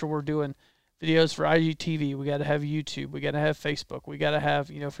to make sure we're doing videos for IGTV. We got to have YouTube. We got to have Facebook. We got to have,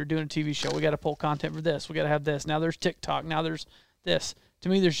 you know, if you're doing a TV show, we got to pull content for this. We got to have this. Now there's TikTok. Now there's this. To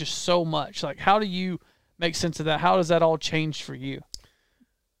me, there's just so much. Like, how do you make sense of that? How does that all change for you?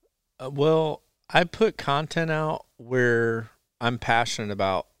 Well, I put content out where I'm passionate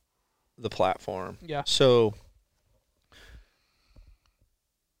about the platform. Yeah. So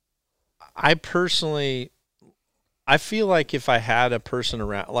I personally, I feel like if I had a person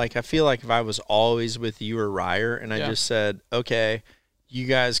around, like I feel like if I was always with you or Ryer and I just said, okay, you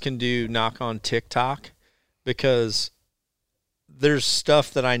guys can do knock on TikTok, because there's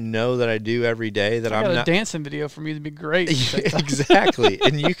stuff that I know that I do every day that I'm not. A dancing video from you would be great. Exactly.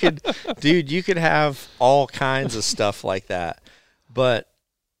 And you could have all kinds of stuff like that. But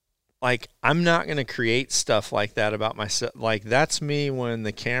like, I'm not going to create stuff like that about myself. Like, that's me when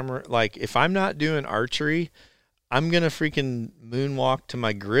the camera, like if I'm not doing archery, I'm going to freaking moonwalk to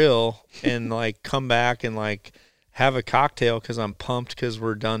my grill and like come back and like have a cocktail because I'm pumped because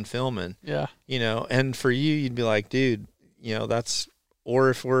we're done filming. Yeah. You know, and for you, you'd be like, dude, you know, that's, or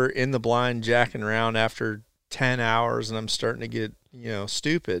if we're in the blind jacking around after 10 hours and I'm starting to get, you know,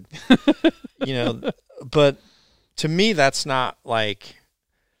 stupid, you know, but to me, that's not like,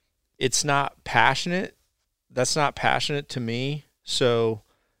 it's not passionate. That's not passionate to me. So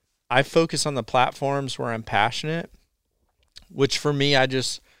I focus on the platforms where I'm passionate, which for me,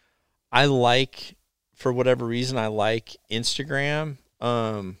 I like, for whatever reason, I like Instagram.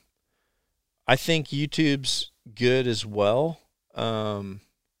 I think YouTube's good as well.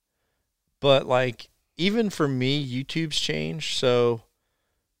 But like, even for me, YouTube's changed. So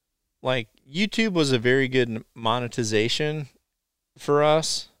like, YouTube was a very good monetization for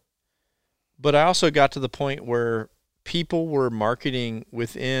us. But I also got to the point where people were marketing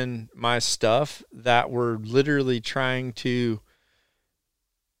within my stuff that were literally trying to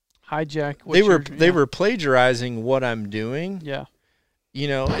hijack. They were plagiarizing what I'm doing. Yeah. You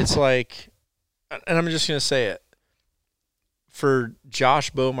know, it's like, and I'm just going to say it, for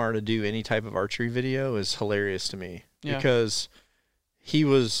Josh Bomar to do any type of archery video is hilarious to me, because he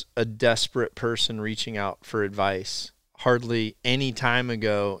was a desperate person reaching out for advice hardly any time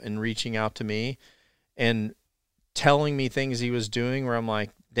ago and reaching out to me and telling me things he was doing where I'm like,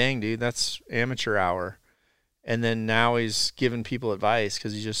 dang, dude, that's amateur hour. And then now he's giving people advice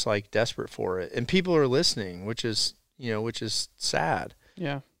because he's just like desperate for it. And people are listening, which is sad.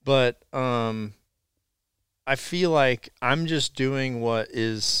 Yeah. But I feel like I'm just doing what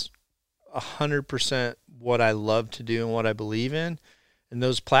is 100% what I love to do and what I believe in. And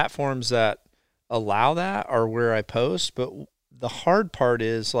those platforms that allow that are where I post. But the hard part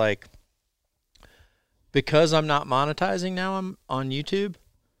is like, because I'm not monetizing now, I'm on YouTube,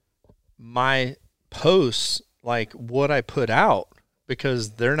 my posts, like what I put out,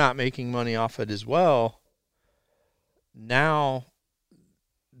 because they're not making money off it as well. Now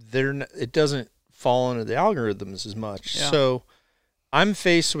it doesn't fall into the algorithms as much. Yeah. So I'm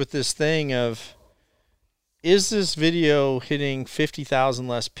faced with this thing of, is this video hitting 50,000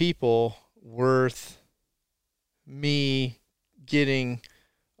 less people worth me getting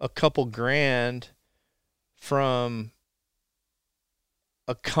a couple grand from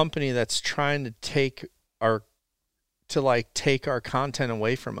a company that's trying to take our content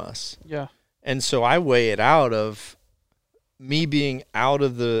away from us? Yeah. And so I weigh it out of, me being out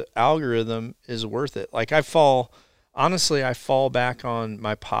of the algorithm is worth it. Like I fall back on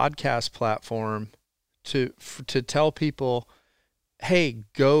my podcast platform to tell people, hey,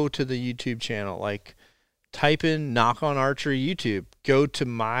 go to the YouTube channel. Like type in Knock on Archery YouTube. Go to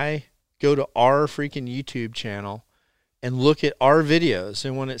our freaking YouTube channel and look at our videos.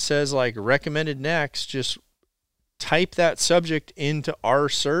 And when it says like recommended next, just type that subject into our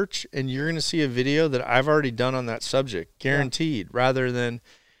search and you're going to see a video that I've already done on that subject, guaranteed, rather than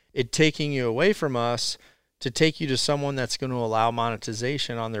it taking you away from us to take you to someone that's going to allow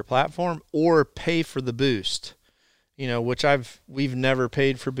monetization on their platform or pay for the boost, which we've never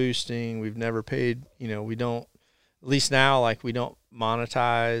paid for boosting. We've never paid, we don't, at least now, like we don't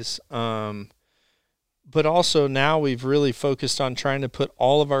monetize. But also now we've really focused on trying to put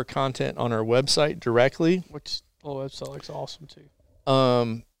all of our content on our website directly, which the website looks awesome too.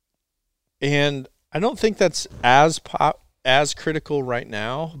 And I don't think that's as critical right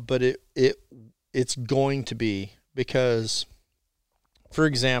now, but it's going to be, because, for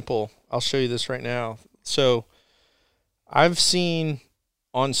example, I'll show you this right now. So I've seen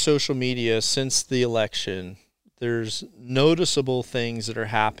on social media since the election, there's noticeable things that are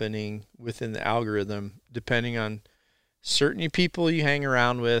happening within the algorithm, depending on certain people you hang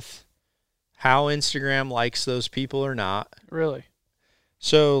around with, how Instagram likes those people or not. Really?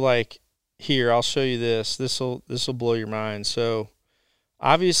 So like here, I'll show you this. This'll blow your mind. So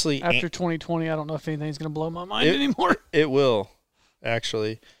obviously after 2020, I don't know if anything's going to blow my mind anymore. It will,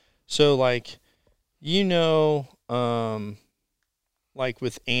 actually. So like, like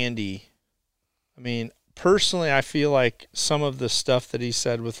with Andy, I mean, personally, I feel like some of the stuff that he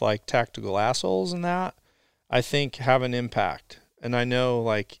said with like Tactical Assholes and that, I think have an impact. And I know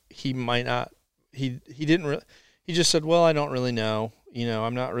like he might not, he just said, well, I don't really know,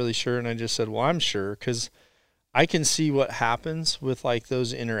 I'm not really sure. And I just said, well, I'm sure, because I can see what happens with like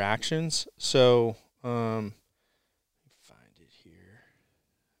those interactions. So, find it here.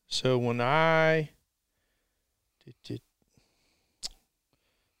 So when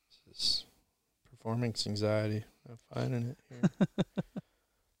this performance anxiety, I'm finding it here.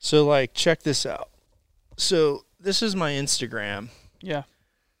 So like, check this out. So this is my Instagram. Yeah.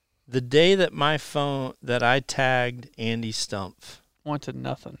 The day that I tagged Andy Stumpf went to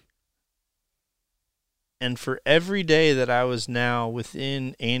nothing. And for every day that I was now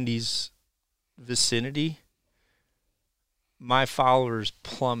within Andy's vicinity, my followers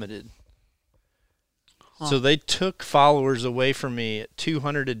plummeted. Huh. So they took followers away from me at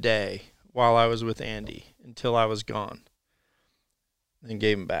 200 a day while I was with Andy until I was gone. And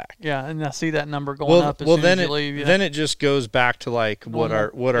gave them back. Yeah, and I see that number going up as soon as you leave. Yeah. Then it just goes back to like what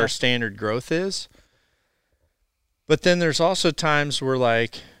our standard growth is. But then there's also times where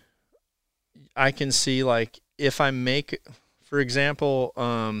like I can see like if I make, for example,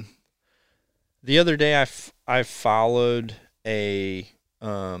 the other day I followed a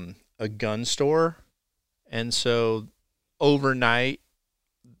gun store, and so overnight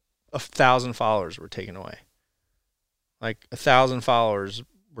 1,000 followers were taken away. Like 1,000 followers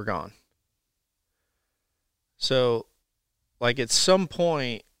were gone. So, like at some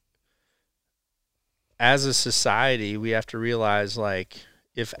point, as a society, we have to realize like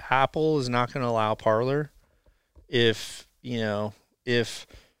if Apple is not going to allow Parler, if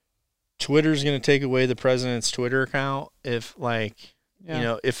Twitter's going to take away the president's Twitter account, if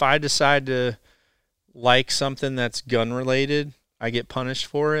if I decide to like something that's gun related, I get punished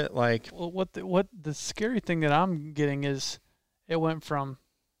for it. Like, well, what the scary thing that I'm getting is, it went from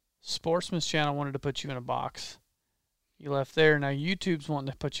Sportsman's Channel wanted to put you in a box. You left there. Now YouTube's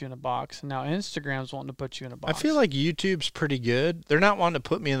wanting to put you in a box, and now Instagram's wanting to put you in a box. I feel like YouTube's pretty good. They're not wanting to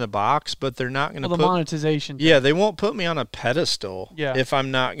put me in the box, but they're not going to put the monetization. Yeah, they won't put me on a pedestal. Yeah. If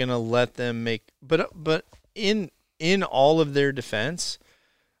I'm not going to let them make. But in all of their defense,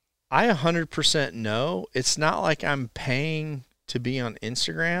 I 100% know it's not like I'm paying to be on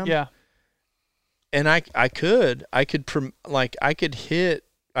Instagram. Yeah. and I could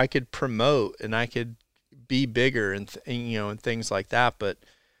promote and I could be bigger and and things like that. But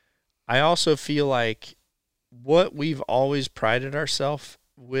I also feel like what we've always prided ourselves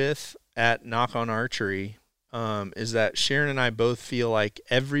with at Knock On Archery is that Sharon and I both feel like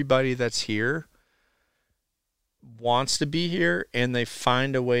everybody that's here wants to be here and they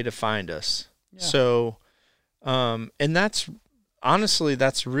find a way to find us. Yeah. So, and that's honestly,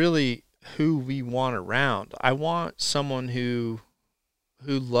 that's really who we want around. I want someone who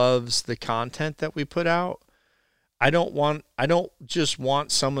loves the content that we put out. I don't just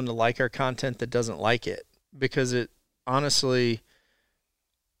want someone to like our content that doesn't like it, because it honestly,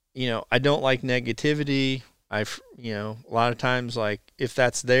 I don't like negativity. A lot of times, like, if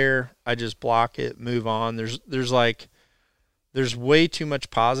that's there, I just block it, move on. There's way too much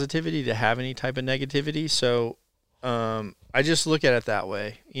positivity to have any type of negativity. So, I just look at it that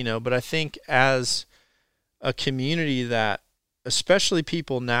way, but I think as a community that, especially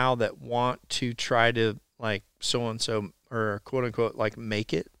people now that want to try to like so-and-so or quote unquote, like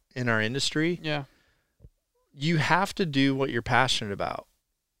make it in our industry. Yeah. You have to do what you're passionate about.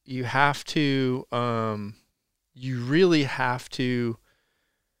 You have to, you really have to,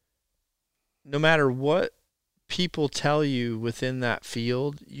 no matter what people tell you within that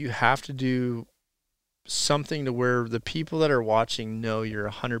field, you have to do something to where the people that are watching know you're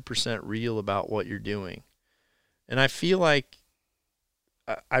 100% real about what you're doing. And I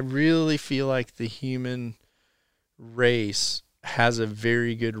really feel like the human race has a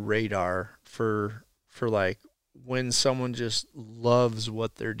very good radar for like when someone just loves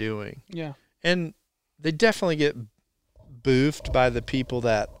what they're doing. Yeah. And they definitely get boofed by the people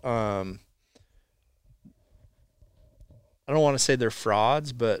that, I don't want to say they're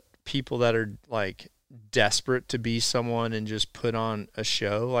frauds, but people that are like desperate to be someone and just put on a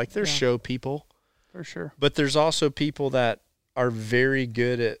show. Like, there's show people. For sure. But there's also people that are very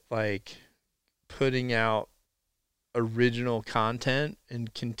good at like putting out original content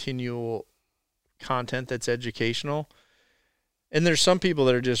and continual content that's educational. And there's some people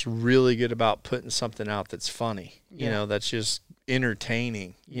that are just really good about putting something out that's funny, that's just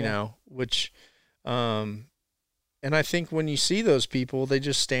entertaining, which, and I think when you see those people, they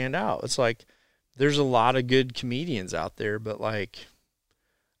just stand out. It's like, there's a lot of good comedians out there, but like,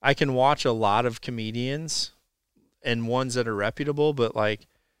 I can watch a lot of comedians and ones that are reputable, but like,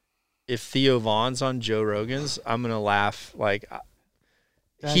 if Theo Vaughn's on Joe Rogan's, I'm going to laugh. Like,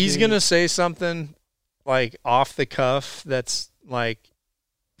 he's going to say something like off the cuff that's like,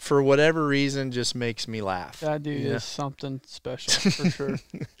 for whatever reason, just makes me laugh. That dude is something special for sure.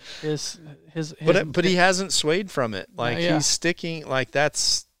 But he hasn't swayed from it. Like, he's sticking, like,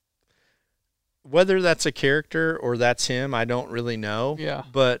 that's, whether that's a character or that's him, I don't really know. Yeah.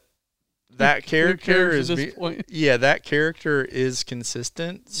 But that character that character is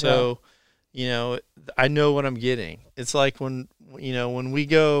consistent. So, I know what I'm getting. It's like when we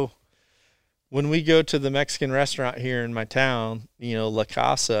go to the Mexican restaurant here in my town, La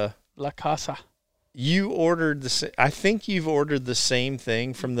Casa. You ordered I think you've ordered the same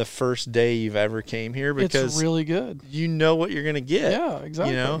thing from the first day you've ever came here, because it's really good. You know what you're going to get. Yeah,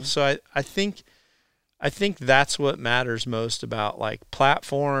 exactly. So I think that's what matters most about like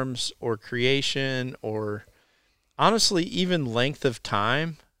platforms or creation, or honestly, even length of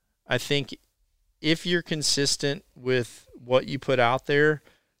time. I think if you're consistent with what you put out there,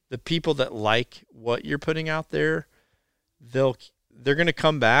 the people that like what you're putting out there, they're going to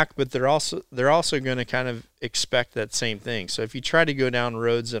come back, but they're also going to kind of expect that same thing. So if you try to go down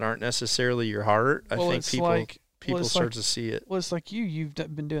roads that aren't necessarily your heart, I think people start to see it. Well, it's like you've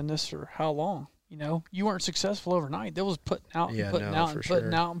been doing this for how long? You weren't successful overnight. There was putting out and putting out and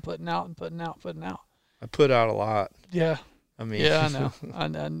putting out and putting out and putting out. I put out a lot. Yeah. I mean, yeah, I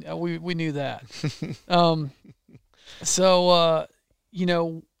know. We knew that. So,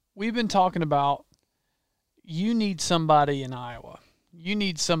 we've been talking about, you need somebody in Iowa. You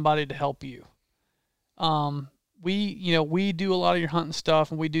need somebody to help you. We do a lot of your hunting stuff,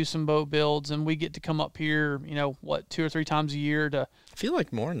 and we do some boat builds, and we get to come up here, 2 or 3 times a year to. I feel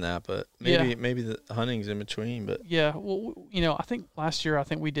like more than that, but maybe the hunting's in between. But yeah, well, I think last year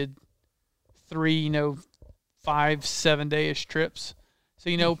we did 3, 5-7 day-ish trips.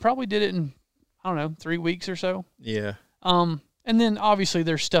 So probably did it in, I don't know, 3 weeks or so. Yeah. And then obviously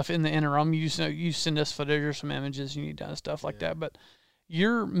there's stuff in the interim. You send us footage or some images, and you done stuff like that, but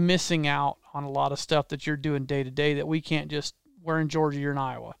you're missing out on a lot of stuff that you're doing day to day that we can't just. We're in Georgia, you're in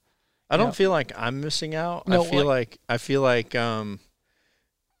Iowa. I don't feel like I'm missing out. No, I feel like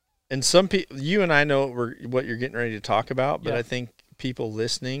and some people, you and I know what you're getting ready to talk about, but I think people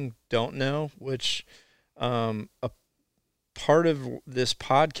listening don't know, which a part of this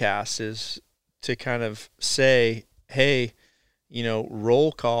podcast is to kind of say, hey,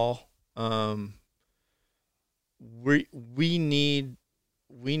 roll call. We need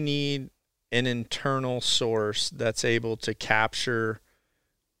an internal source that's able to capture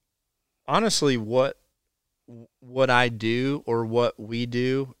honestly what I do or what we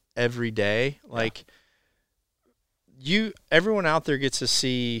do every day. Like everyone out there gets to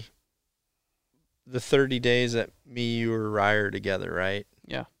see the 30 days that me, you, or Rye are together, right?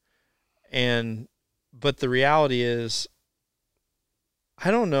 Yeah. But the reality is, I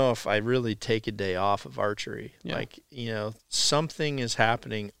don't know if I really take a day off of archery. Yeah. Like, something is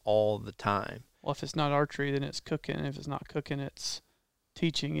happening all the time. Well, if it's not archery, then it's cooking. If it's not cooking, it's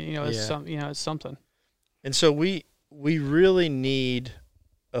teaching. It's it's something. And so we really need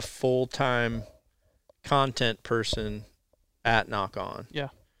a full-time content person at Nock On. Yeah.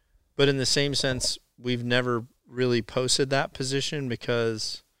 But in the same sense, we've never really posted that position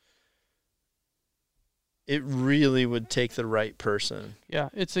because it really would take the right person. Yeah,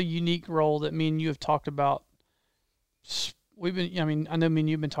 it's a unique role that me and you have talked about. I know me and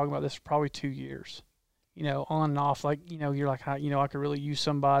you have been talking about this for probably 2 years, on and off. Like, you're like, I could really use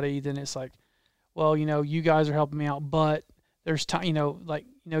somebody. Then it's like, well, you guys are helping me out, but there's time,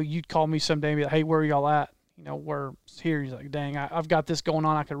 you'd call me someday and be like, hey, where are y'all at? We're here. He's like, dang, I've got this going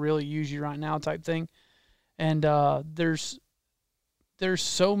on. I could really use you right now type thing. And there's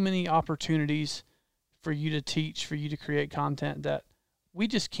so many opportunities for you to teach, for you to create content that we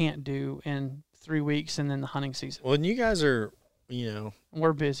just can't do in 3 weeks and then the hunting season. Well, and you guys are,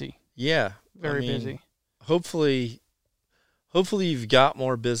 we're busy. Yeah. Very busy. Hopefully you've got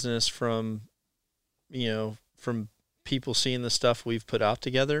more business from people seeing the stuff we've put out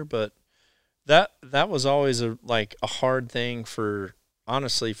together, but that was always a hard thing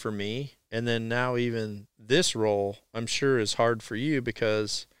honestly for me. And then now even this role, I'm sure, is hard for you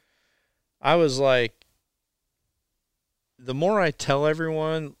because I was like, the more I tell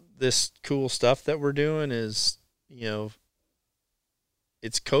everyone this cool stuff that we're doing is,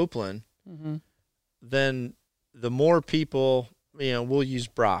 it's Copeland, mm-hmm. then the more people, we'll use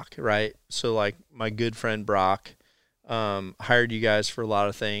Brock, right? So like my good friend Brock hired you guys for a lot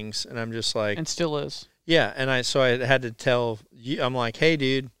of things, and I'm just like, and still is. Yeah, and I had to tell you, I'm like, hey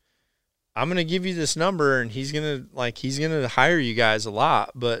dude, I'm gonna give you this number, and he's gonna hire you guys a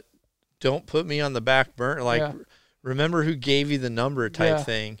lot, but don't put me on the back burner. Like, remember who gave you the number type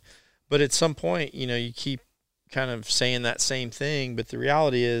thing. But at some point, you keep kind of saying that same thing, but the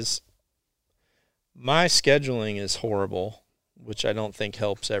reality is my scheduling is horrible, which I don't think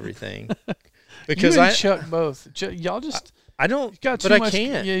helps everything. Because you and Chuck both. Y'all just I don't, got but too I much,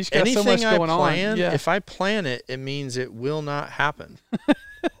 can't. Yeah, you got Anything so much going I plan, on. Yeah. if I plan it, it means it will not happen.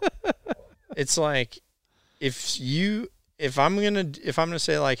 It's like if I'm gonna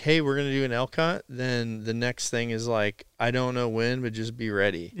say like, hey, we're gonna do an elk hunt, then the next thing is like, I don't know when, but just be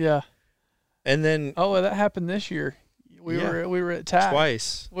ready. Yeah. And then that happened this year. We were at TAC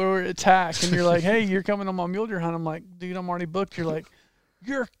twice. We were at TAC, and you're like, hey, you're coming on my mule deer hunt. I'm like, dude, I'm already booked. You're like,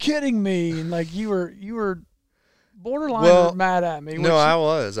 you're kidding me, and like you were borderline mad at me. No, I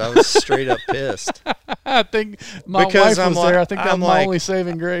was straight up pissed. I think my wife was there. I think that's my only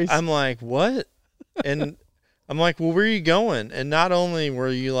saving grace. I'm like, what? And I'm like, well, where are you going? And not only were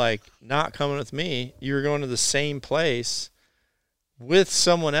you like not coming with me, you were going to the same place with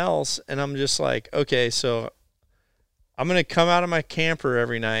someone else. And I'm just like, okay, so I'm going to come out of my camper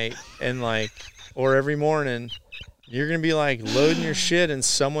every night and or every morning. You're going to be like loading your shit in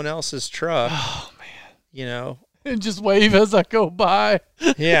someone else's truck. Oh, man. And just wave as I go by.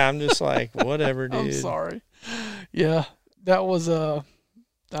 Yeah, I'm just like, whatever, dude. I'm sorry. Yeah, that was a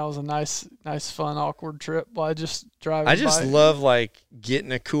nice, fun, awkward trip by just driving by. I just love like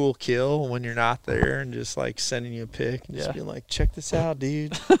getting a cool kill when you're not there and just like sending you a pic and just being like, check this out,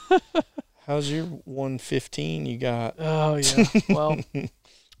 dude. How's your 115 you got? Oh yeah. Well,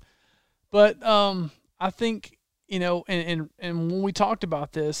 but I think, and when we talked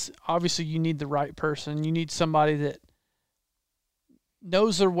about this, obviously you need the right person. You need somebody that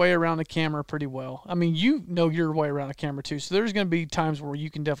knows their way around a camera pretty well. I mean, you know your way around a camera too. So there's going to be times where you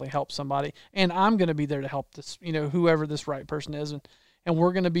can definitely help somebody, and I'm going to be there to help this, whoever this right person is. And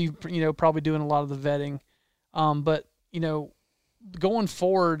we're going to be, probably doing a lot of the vetting. But going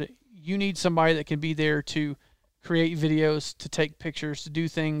forward, you need somebody that can be there to create videos, to take pictures, to do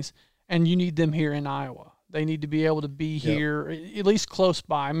things. And you need them here in Iowa. They need to be able to be here, at least close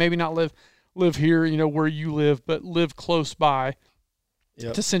by. Maybe not live here, where you live, but live close by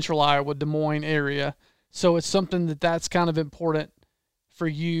to central Iowa, Des Moines area. So it's something that's kind of important for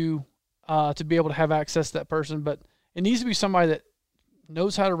you to be able to have access to that person. But it needs to be somebody that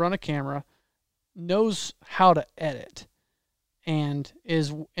knows how to run a camera, knows how to edit, and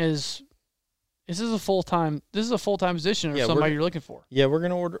is this is a full-time position or somebody you're looking for. Yeah, we're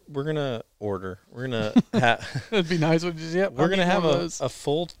gonna order. We're gonna have. It'd be nice. We're gonna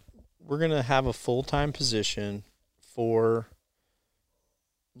have a full-time position for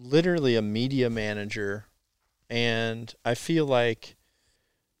literally a media manager, and I feel like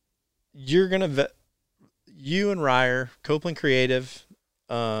you're gonna vet. You and Ryer, Copeland Creative,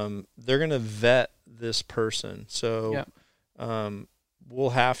 they're gonna vet this person. So, we'll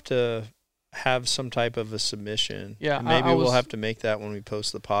have to have some type of a submission. Yeah, and maybe we'll have to make that when we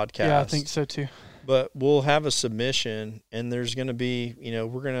post the podcast. Yeah, I think so too. But we'll have a submission, and there's going to be,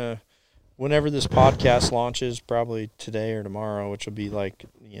 whenever this podcast launches, probably today or tomorrow, which will be like,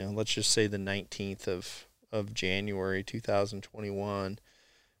 let's just say the 19th of January 2021.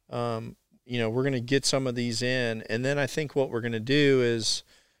 We're going to get some of these in, and then I think what we're going to do is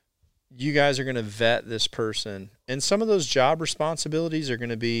you guys are going to vet this person, and some of those job responsibilities are going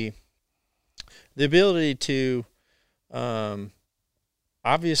to be the ability to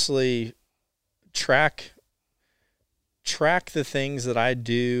obviously track the things that I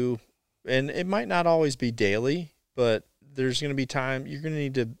do, and it might not always be daily, but there's going to be time you're going to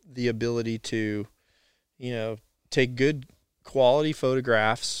need the ability to, take good quality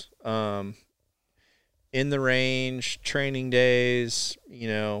photographs in the range, training days,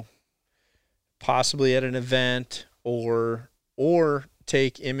 possibly at an event, or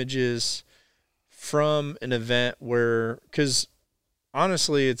take images from an event because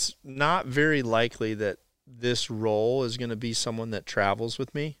honestly, it's not very likely that this role is going to be someone that travels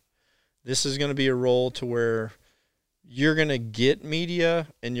with me. This is going to be a role to where you're going to get media,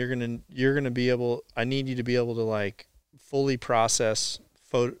 and you're going to be able, I need you to be able to like fully process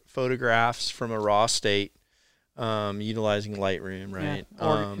photographs from a raw state, utilizing Lightroom, right?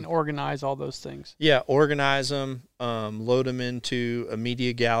 Yeah, and organize all those things. Yeah, organize them, load them into a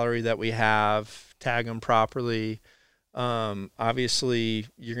media gallery that we have, tag them properly. Obviously,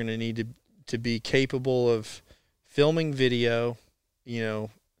 you're going to need to be capable of filming video,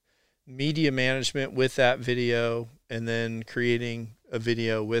 media management with that video, and then creating a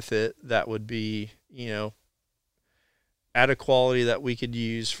video with it that would be, at a quality that we could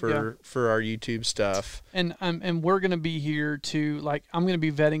use for our YouTube stuff. And we're going to be here to, like, I'm going to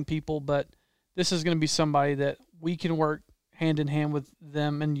be vetting people, but this is going to be somebody that we can work hand in hand with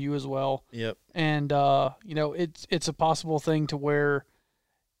them and you as well. Yep. And, it's a possible thing to where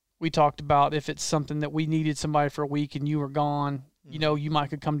we talked about if it's something that we needed somebody for a week and you were gone, you might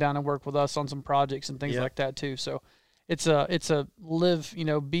could come down and work with us on some projects and things like that too. So it's a live,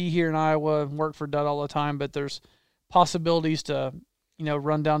 be here in Iowa and work for Dud all the time, but there's possibilities to,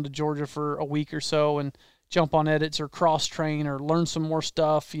 run down to Georgia for a week or so and jump on edits or cross train or learn some more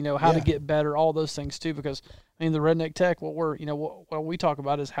stuff, how to get better, all those things too, because the Redneck Tech, what we talk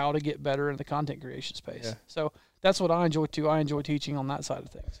about is how to get better in the content creation space. Yeah. So that's what I enjoy too. I enjoy teaching on that side of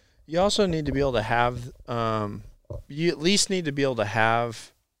things. You also need to be able to have, you at least need to be able to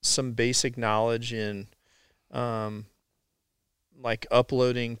have some basic knowledge in, like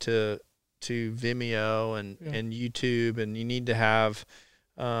uploading to Vimeo and YouTube, and you need to have,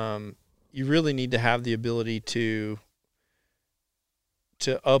 you really need to have the ability to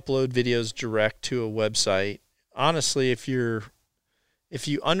upload videos direct to a website. Honestly, if you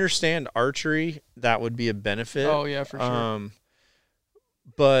understand archery, that would be a benefit. Oh yeah, for sure.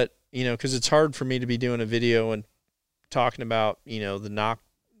 But because it's hard for me to be doing a video and talking about the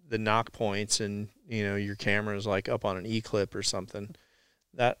knock points, and your camera is like up on an E-clip or something.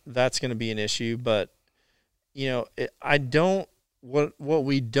 That's going to be an issue. But what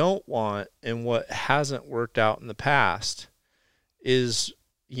we don't want, and what hasn't worked out in the past, is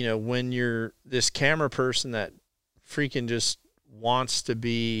when you're this camera person that freaking just wants to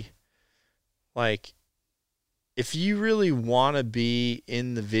be like, if you really want to be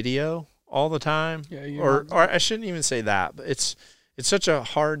in the video all the time, or I shouldn't even say that, but it's such a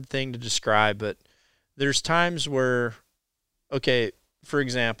hard thing to describe, but there's times where, okay, for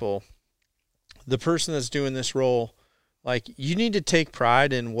example, the person that's doing this role, like, you need to take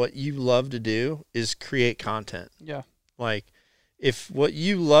pride in what you love to do is create content. Yeah. Like, if what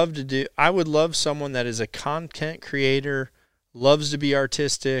you love to do, I would love someone that is a content creator, loves to be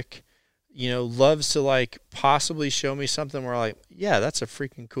artistic, loves to like possibly show me something where like, yeah, that's a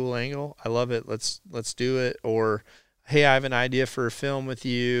freaking cool angle. I love it. Let's do it. Or, hey, I have an idea for a film with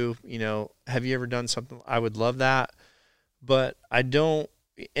you. Have you ever done something? I would love that. But I don't,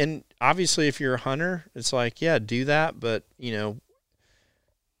 and obviously if you're a hunter, it's like, yeah, do that. But,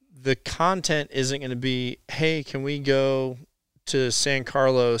 the content isn't going to be, hey, can we go to San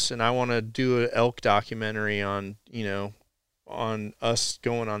Carlos and I want to do an elk documentary on, on us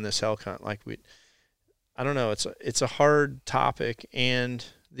going on this elk hunt. Like I don't know. It's a hard topic. And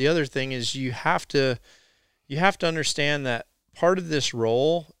the other thing is you have to understand that part of this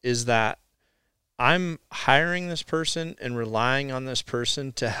role is that I'm hiring this person and relying on this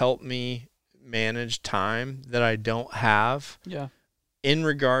person to help me manage time that I don't have. Yeah. In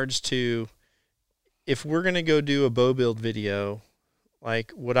regards to, if we're going to go do a bow build video,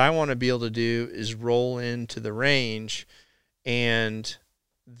 like what I want to be able to do is roll into the range and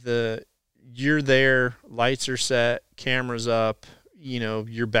you're there, lights are set, cameras up,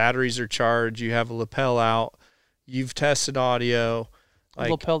 your batteries are charged, you have a lapel out, you've tested audio. A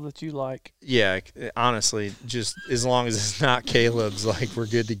lapel that you like. Yeah, honestly, just as long as it's not Caleb's, like we're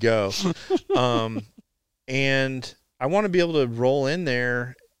good to go. And I want to be able to roll in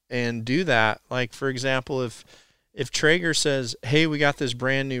there and do that. Like, for example, if Traeger says, hey, we got this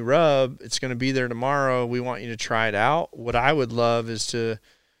brand new rub, it's going to be there tomorrow, we want you to try it out. What I would love is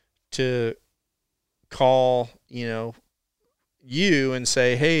to call, you and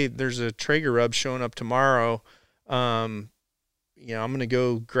say, hey, there's a Traeger rub showing up tomorrow. I'm going to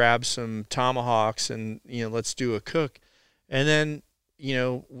go grab some tomahawks and, let's do a cook. And then,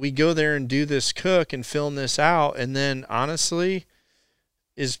 we go there and do this cook and film this out. And then honestly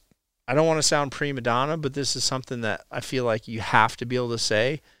I don't want to sound prima donna, but this is something that I feel like you have to be able to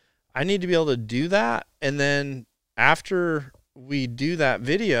say. I need to be able to do that. And then after we do that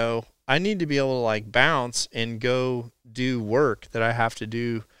video, I need to be able to like bounce and go do work that I have to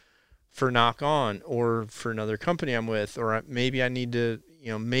do for Knock On or for another company I'm with, or maybe I need to,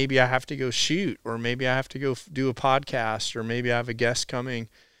 maybe I have to go shoot, or maybe I have to go do a podcast, or maybe I have a guest coming,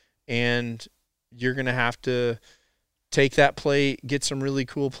 and you're going to have to take that plate, get some really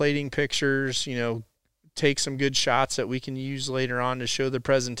cool plating pictures, take some good shots that we can use later on to show the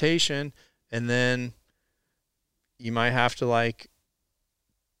presentation. And then you might have to like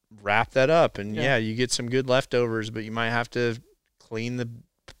wrap that up, and you get some good leftovers, but you might have to clean the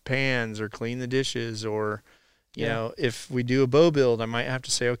pans or clean the dishes, or if we do a bow build, I might have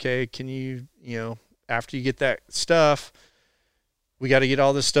to say, okay, can you after you get that stuff, we got to get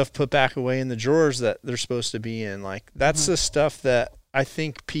all this stuff put back away in the drawers that they're supposed to be in. Like that's the stuff that I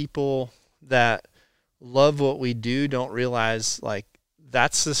think people that love what we do don't realize. Like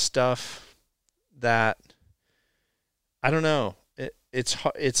that's the stuff that, I don't know,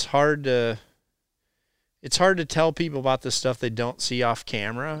 it's hard to tell people about the stuff they don't see off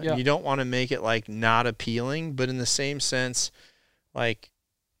camera. Yeah. You don't want to make it like not appealing, but in the same sense, like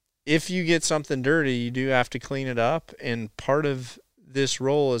if you get something dirty, you do have to clean it up. And part of this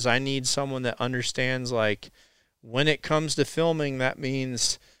role is I need someone that understands, like, when it comes to filming, that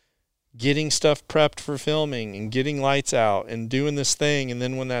means getting stuff prepped for filming and getting lights out and doing this thing. And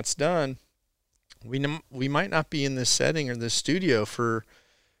then when that's done, we might not be in this setting or this studio for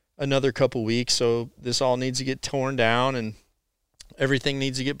another couple weeks, so this all needs to get torn down and everything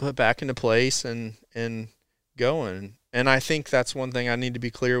needs to get put back into place and going. And I think that's one thing I need to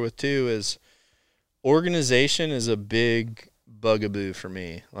be clear with too, is organization is a big bugaboo for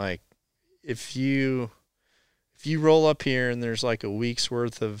me. Like if you roll up here and there's like a week's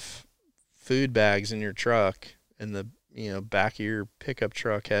worth of food bags in your truck and the back of your pickup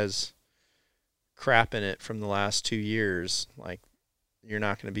truck has crap in it from the last 2 years, like you're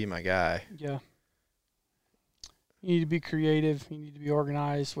not going to be my guy. Yeah. You need to be creative. You need to be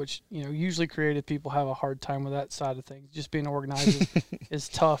organized, which, usually creative people have a hard time with that side of things. Just being organized is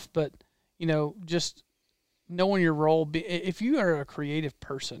tough. But, just knowing your role. If you are a creative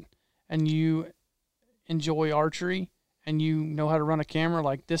person and you enjoy archery and you know how to run a camera,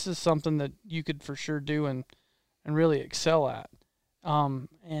 like this is something that you could for sure do and really excel at.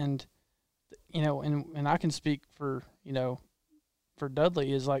 And I can speak for, for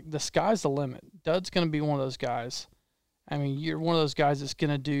Dudley, is like the sky's the limit. Dud's going to be one of those guys. I mean, you're one of those guys that's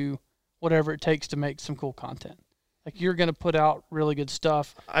going to do whatever it takes to make some cool content. Like you're going to put out really good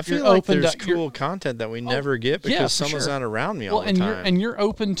stuff. I feel like there's cool content that we never get because someone's not around me all the time. And you're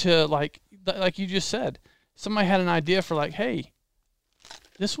open to like you just said, somebody had an idea for like, hey,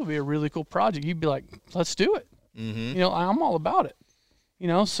 this would be a really cool project. You'd be like, let's do it. Mm-hmm. I'm all about it.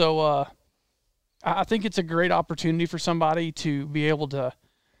 So I think it's a great opportunity for somebody to be able to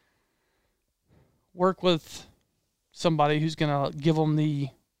work with somebody who's going to give them the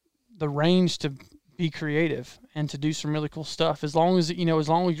range to be creative and to do some really cool stuff. As long as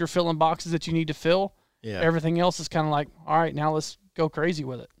you're filling boxes that you need to fill, everything else is kind of like, all right, now let's go crazy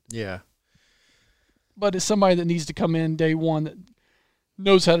with it. Yeah. But it's somebody that needs to come in day one that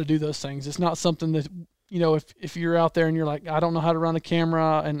knows how to do those things. It's not something that, you know, if you're out there and you're like, I don't know how to run a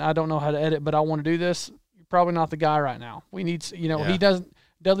camera and I don't know how to edit, but I want to do this, you're probably not the guy right now. We need, you know,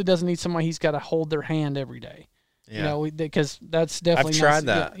 Dudley doesn't need somebody he's got to hold their hand every day. Yeah. You know, because that's definitely. I've tried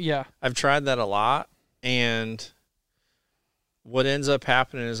that. Yeah. I've tried that a lot. And what ends up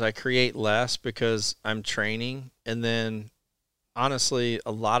happening is I create less because I'm training. And then, honestly,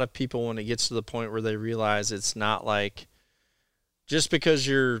 a lot of people, when it gets to the point where they realize it's not like, just because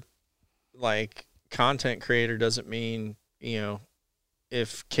you're like content creator doesn't mean, you know,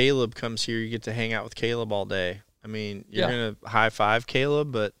 if Caleb comes here, you get to hang out with Caleb all day. I mean, you're going to high five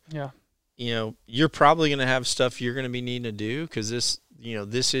Caleb, but, you know, you're probably going to have stuff you're going to be needing to do because this, you know,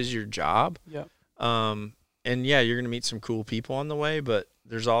 this is your job. Yeah. And yeah, you're going to meet some cool people on the way, but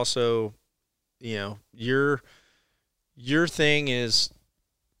there's also, you know, your thing is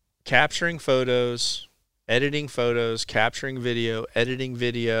capturing photos, editing photos, capturing video, editing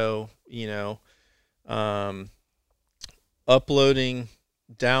video, you know, uploading,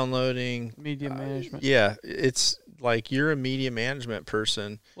 downloading, media management. Yeah, it's like you're a media management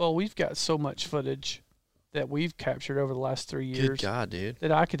person. Well, we've got so much footage that we've captured over the last 3 years. Good God, dude.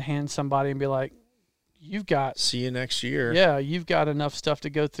 That I could hand somebody and be like, you've got. See you next year. Yeah, you've got enough stuff to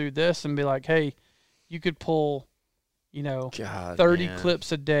go through this and be like, hey, you could pull, you know, 30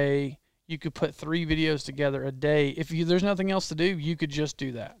 clips a day. You could put 3 videos together a day. If there's nothing else to do, you could just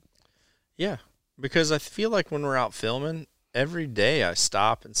do that. Yeah, because I feel like when we're out filming, every day I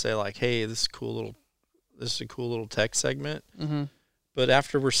stop and say like, hey, this is a cool little tech segment. Mm-hmm. But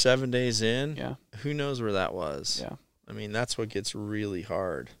after we're 7 days in, yeah, who knows where that was? Yeah. I mean, that's what gets really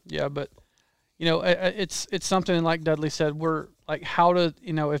hard. Yeah, but, you know, it's something like Dudley said, we're like how to,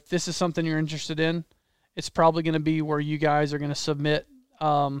 you know, if this is something you're interested in, it's probably going to be where you guys are going to submit,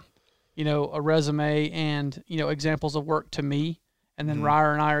 you know, a resume and, you know, examples of work to me. And then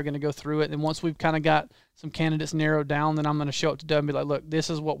Ryer and I are going to go through it. And once we've kind of got some candidates narrowed down, then I'm going to show it to Doug and be like, look,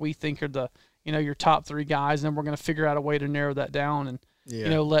 this is what we think are the, you know, your top 3 guys. And then we're going to figure out a way to narrow that down and, you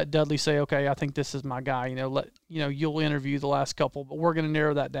know, let Dudley say, okay, I think this is my guy. You know, you'll interview the last couple, but we're going to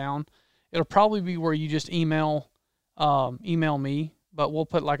narrow that down. It'll probably be where you just email me, but we'll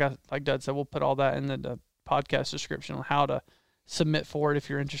put, like Doug said, we'll put all that in the podcast description on how to submit for it if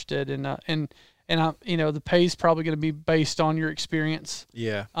you're interested. And you know, the pay is probably going to be based on your experience.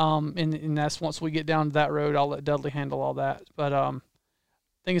 Yeah. And that's once we get down to that road, I'll let Dudley handle all that. But I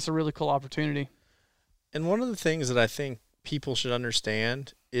think it's a really cool opportunity. And one of the things that I think people should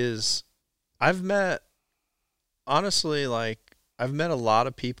understand is I've met a lot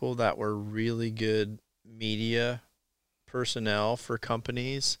of people that were really good media personnel for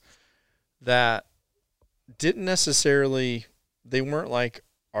companies that didn't necessarily, they weren't like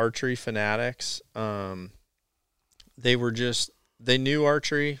archery fanatics. They knew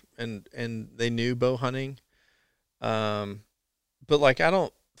archery and they knew bow hunting. But like, I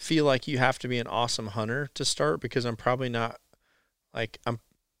don't feel like you have to be an awesome hunter to start because I'm probably not like, I'm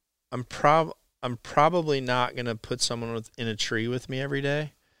probably not going to put someone in a tree with me every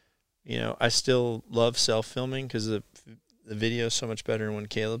day. You know, I still love self-filming because the video is so much better when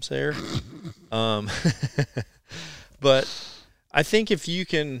Caleb's there. But I think if you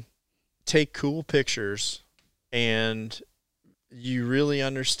can take cool pictures and you really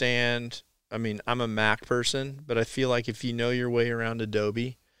understand, I mean, I'm a Mac person, but I feel like if you know your way around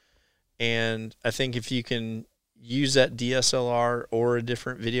Adobe, and I think if you can use that DSLR or a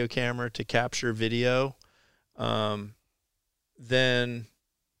different video camera to capture video, then,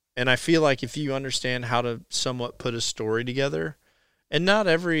 and I feel like if you understand how to somewhat put a story together, and not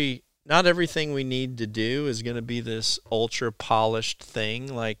everything we need to do is going to be this ultra polished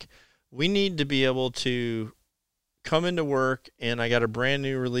thing. Like, we need to be able to come into work and I got a brand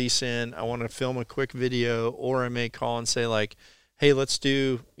new release in, I want to film a quick video, or I may call and say like, hey, let's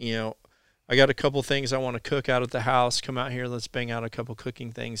do, you know, I got a couple things I want to cook out at the house. Come out here. Let's bang out a couple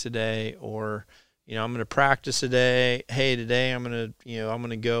cooking things today. Or, you know, I'm going to practice today. Hey, today I'm going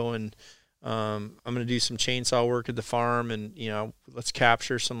to go and I'm going to do some chainsaw work at the farm, and, you know, let's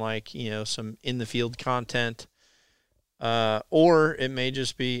capture some, like, you know, some in the field content. Or it may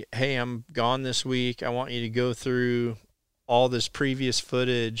just be, hey, I'm gone this week. I want you to go through all this previous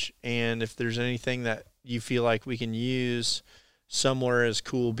footage, and if there's anything that you feel like we can use somewhere as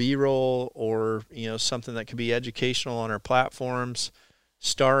cool B-roll, or, you know, something that could be educational on our platforms,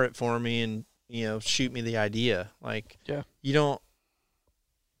 star it for me and, you know, shoot me the idea. Like, yeah, you don't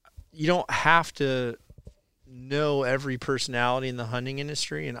have to know every personality in the hunting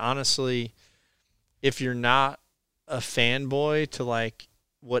industry. And honestly, if you're not a fanboy to like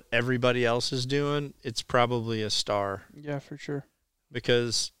what everybody else is doing, it's probably a star. Yeah, for sure.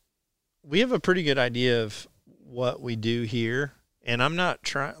 because we have a pretty good idea of what we do here. And I'm not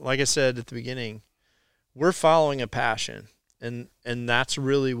trying, like I said at the beginning, we're following a passion, and that's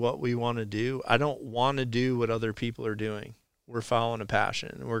really what we want to do. I don't want to do what other people are doing. We're following a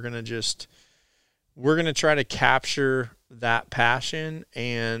passion. We're going to try to capture that passion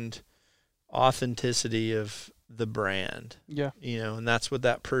and authenticity of the brand. Yeah. And that's what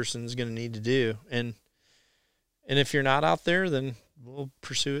that person's going to need to do. And if you're not out there, then we'll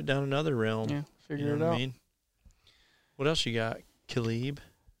pursue it down another realm. Yeah. Figure You know it what out. I mean? What else you got? Khalib,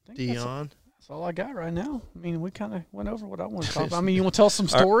 Dion. That's all I got right now. I mean, we kind of went over what I want to talk about. I mean, you want to tell some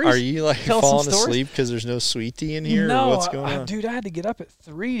stories? Are you like Tell some falling stories? asleep because there's no sweet tea in here? No, or what's going on? dude, I had to get up at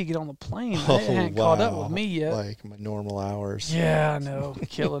 3 to get on the plane. Oh, They hadn't caught up wow. with me yet. Like my normal hours. Yeah, I know,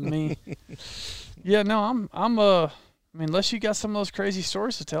 killing me. Yeah, no, I mean, unless you got some of those crazy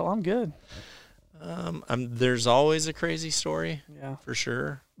stories to tell, I'm good. There's always a crazy story. Yeah. For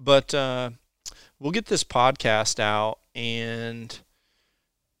sure. But we'll get this podcast out, and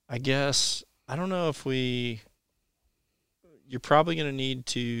I guess, I don't know if you're probably going to need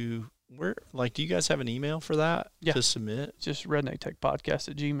to, do you guys have an email for that to submit? Just Redneck Tech Podcast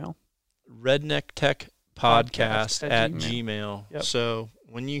at Gmail. Redneck Tech Podcast at Gmail. Gmail. Yep. So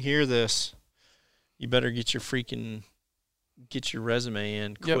when you hear this, you better get your resume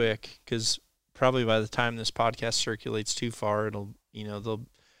in quick, because probably by the time this podcast circulates too far, it'll,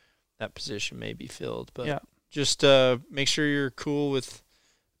 that position may be filled. But just make sure you're cool with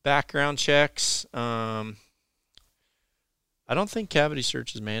background checks. I don't think cavity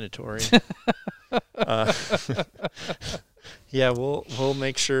search is mandatory. We'll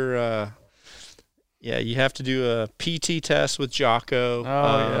make sure. You have to do a PT test with Jocko.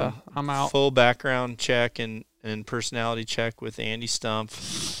 Oh, I'm out. Full background check and personality check with Andy Stump.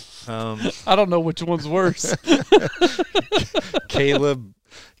 I don't know which one's worse. Caleb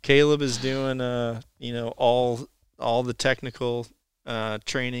is doing all the technical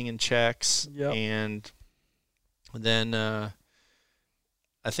training and checks. Yep. And then I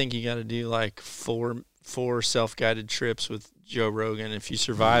think you got to do like four self-guided trips with Joe Rogan. If you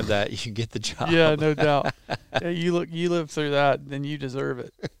survive that, you get the job. Yeah, no doubt. Yeah, you live through that, then you deserve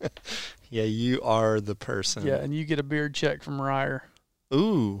it. Yeah, you are the person. Yeah, and you get a beard check from Ryer.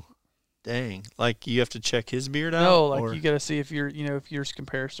 Ooh, dang! Like you have to check his beard out. No, like you got to see if if yours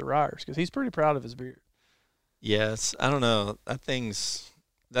compares to Ryer's, because he's pretty proud of his beard. Yes, I don't know. That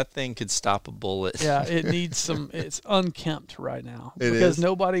thing could stop a bullet. Yeah, it needs it's unkempt right now. It because is?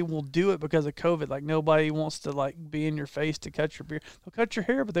 nobody will do it because of COVID. Like nobody wants to be in your face to cut your beard. They'll cut your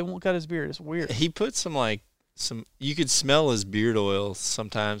hair, but they won't cut his beard. It's weird. He put some you could smell his beard oil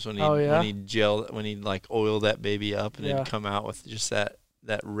sometimes when he oil that baby up, and it'd come out with just that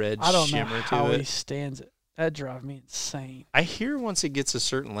red shimmer to it. I don't know how he stands it. That drives me insane. I hear once it gets a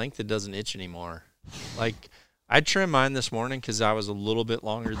certain length, it doesn't itch anymore. Like I trimmed mine this morning because I was a little bit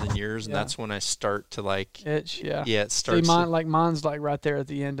longer than yours, and that's when I start to itch. Yeah, it starts. See, mine's right there at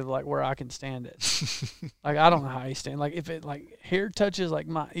the end of where I can stand it. I don't know how he stands. Like if it hair touches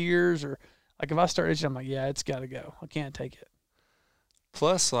my ears, or if I start itching, I'm like, yeah, it's got to go. I can't take it.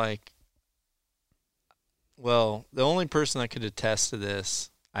 Plus, the only person that could attest to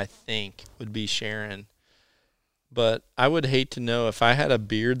this, I think, would be Sharon. But I would hate to know, if I had a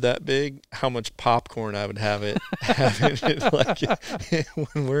beard that big, how much popcorn I would have it.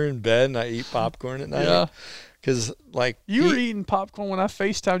 When we're in bed and I eat popcorn at night. Yeah. Because you were eating popcorn when I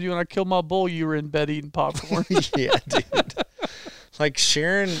FaceTimed you and I killed my bull. You were in bed eating popcorn. Yeah, dude.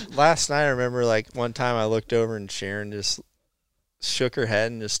 Sharon, last night I remember one time I looked over and Sharon just shook her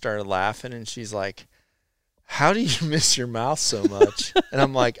head and just started laughing, and she's like, "How do you miss your mouth so much?" And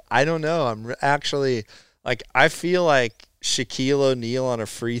I'm like, "I don't know. I'm actually I feel like Shaquille O'Neal on a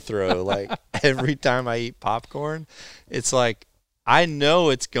free throw. Every time I eat popcorn, it's I know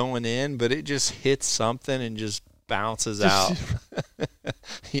it's going in, but it just hits something and just bounces out."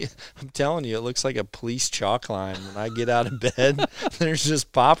 I'm telling you, it looks like a police chalk line. When I get out of bed, there's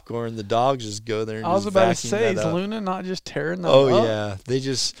just popcorn. The dogs just go there and I was just about to vacuum say, that is up. Luna not just tearing them up? Oh, yeah.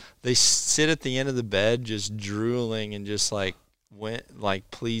 They sit at the end of the bed just drooling and just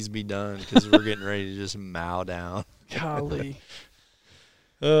please be done, because we're getting ready to just mow down. Golly.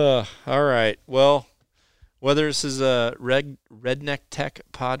 All right. Well, whether this is a Redneck Tech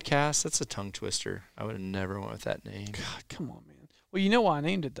Podcast, that's a tongue twister. I would have never went with that name. God, come on, man. Well, you know why I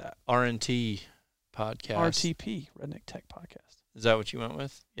named it that. RNT Podcast. RTP, Redneck Tech Podcast. Is that what you went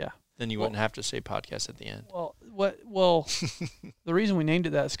with? Yeah. Then you wouldn't have to say podcast at the end. Well, the reason we named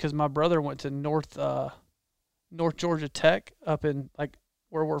it that is because my brother went to North Georgia Tech up in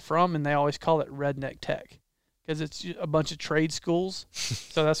where we're from, and they always call it Redneck Tech because it's a bunch of trade schools.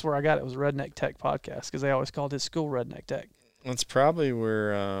 So that's where I got it. It was Redneck Tech Podcast because they always called his school Redneck Tech. That's probably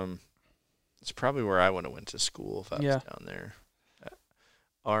where I would have went to school if I was down there.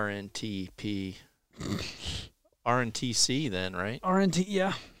 RNTP. RNTC then, right? RNT,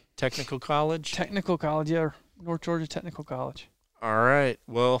 yeah. Technical College? Technical College, yeah. North Georgia Technical College. All right.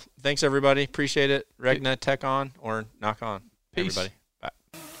 Well, thanks, everybody. Appreciate it. Regnet Tech on or knock on, Peace. everybody.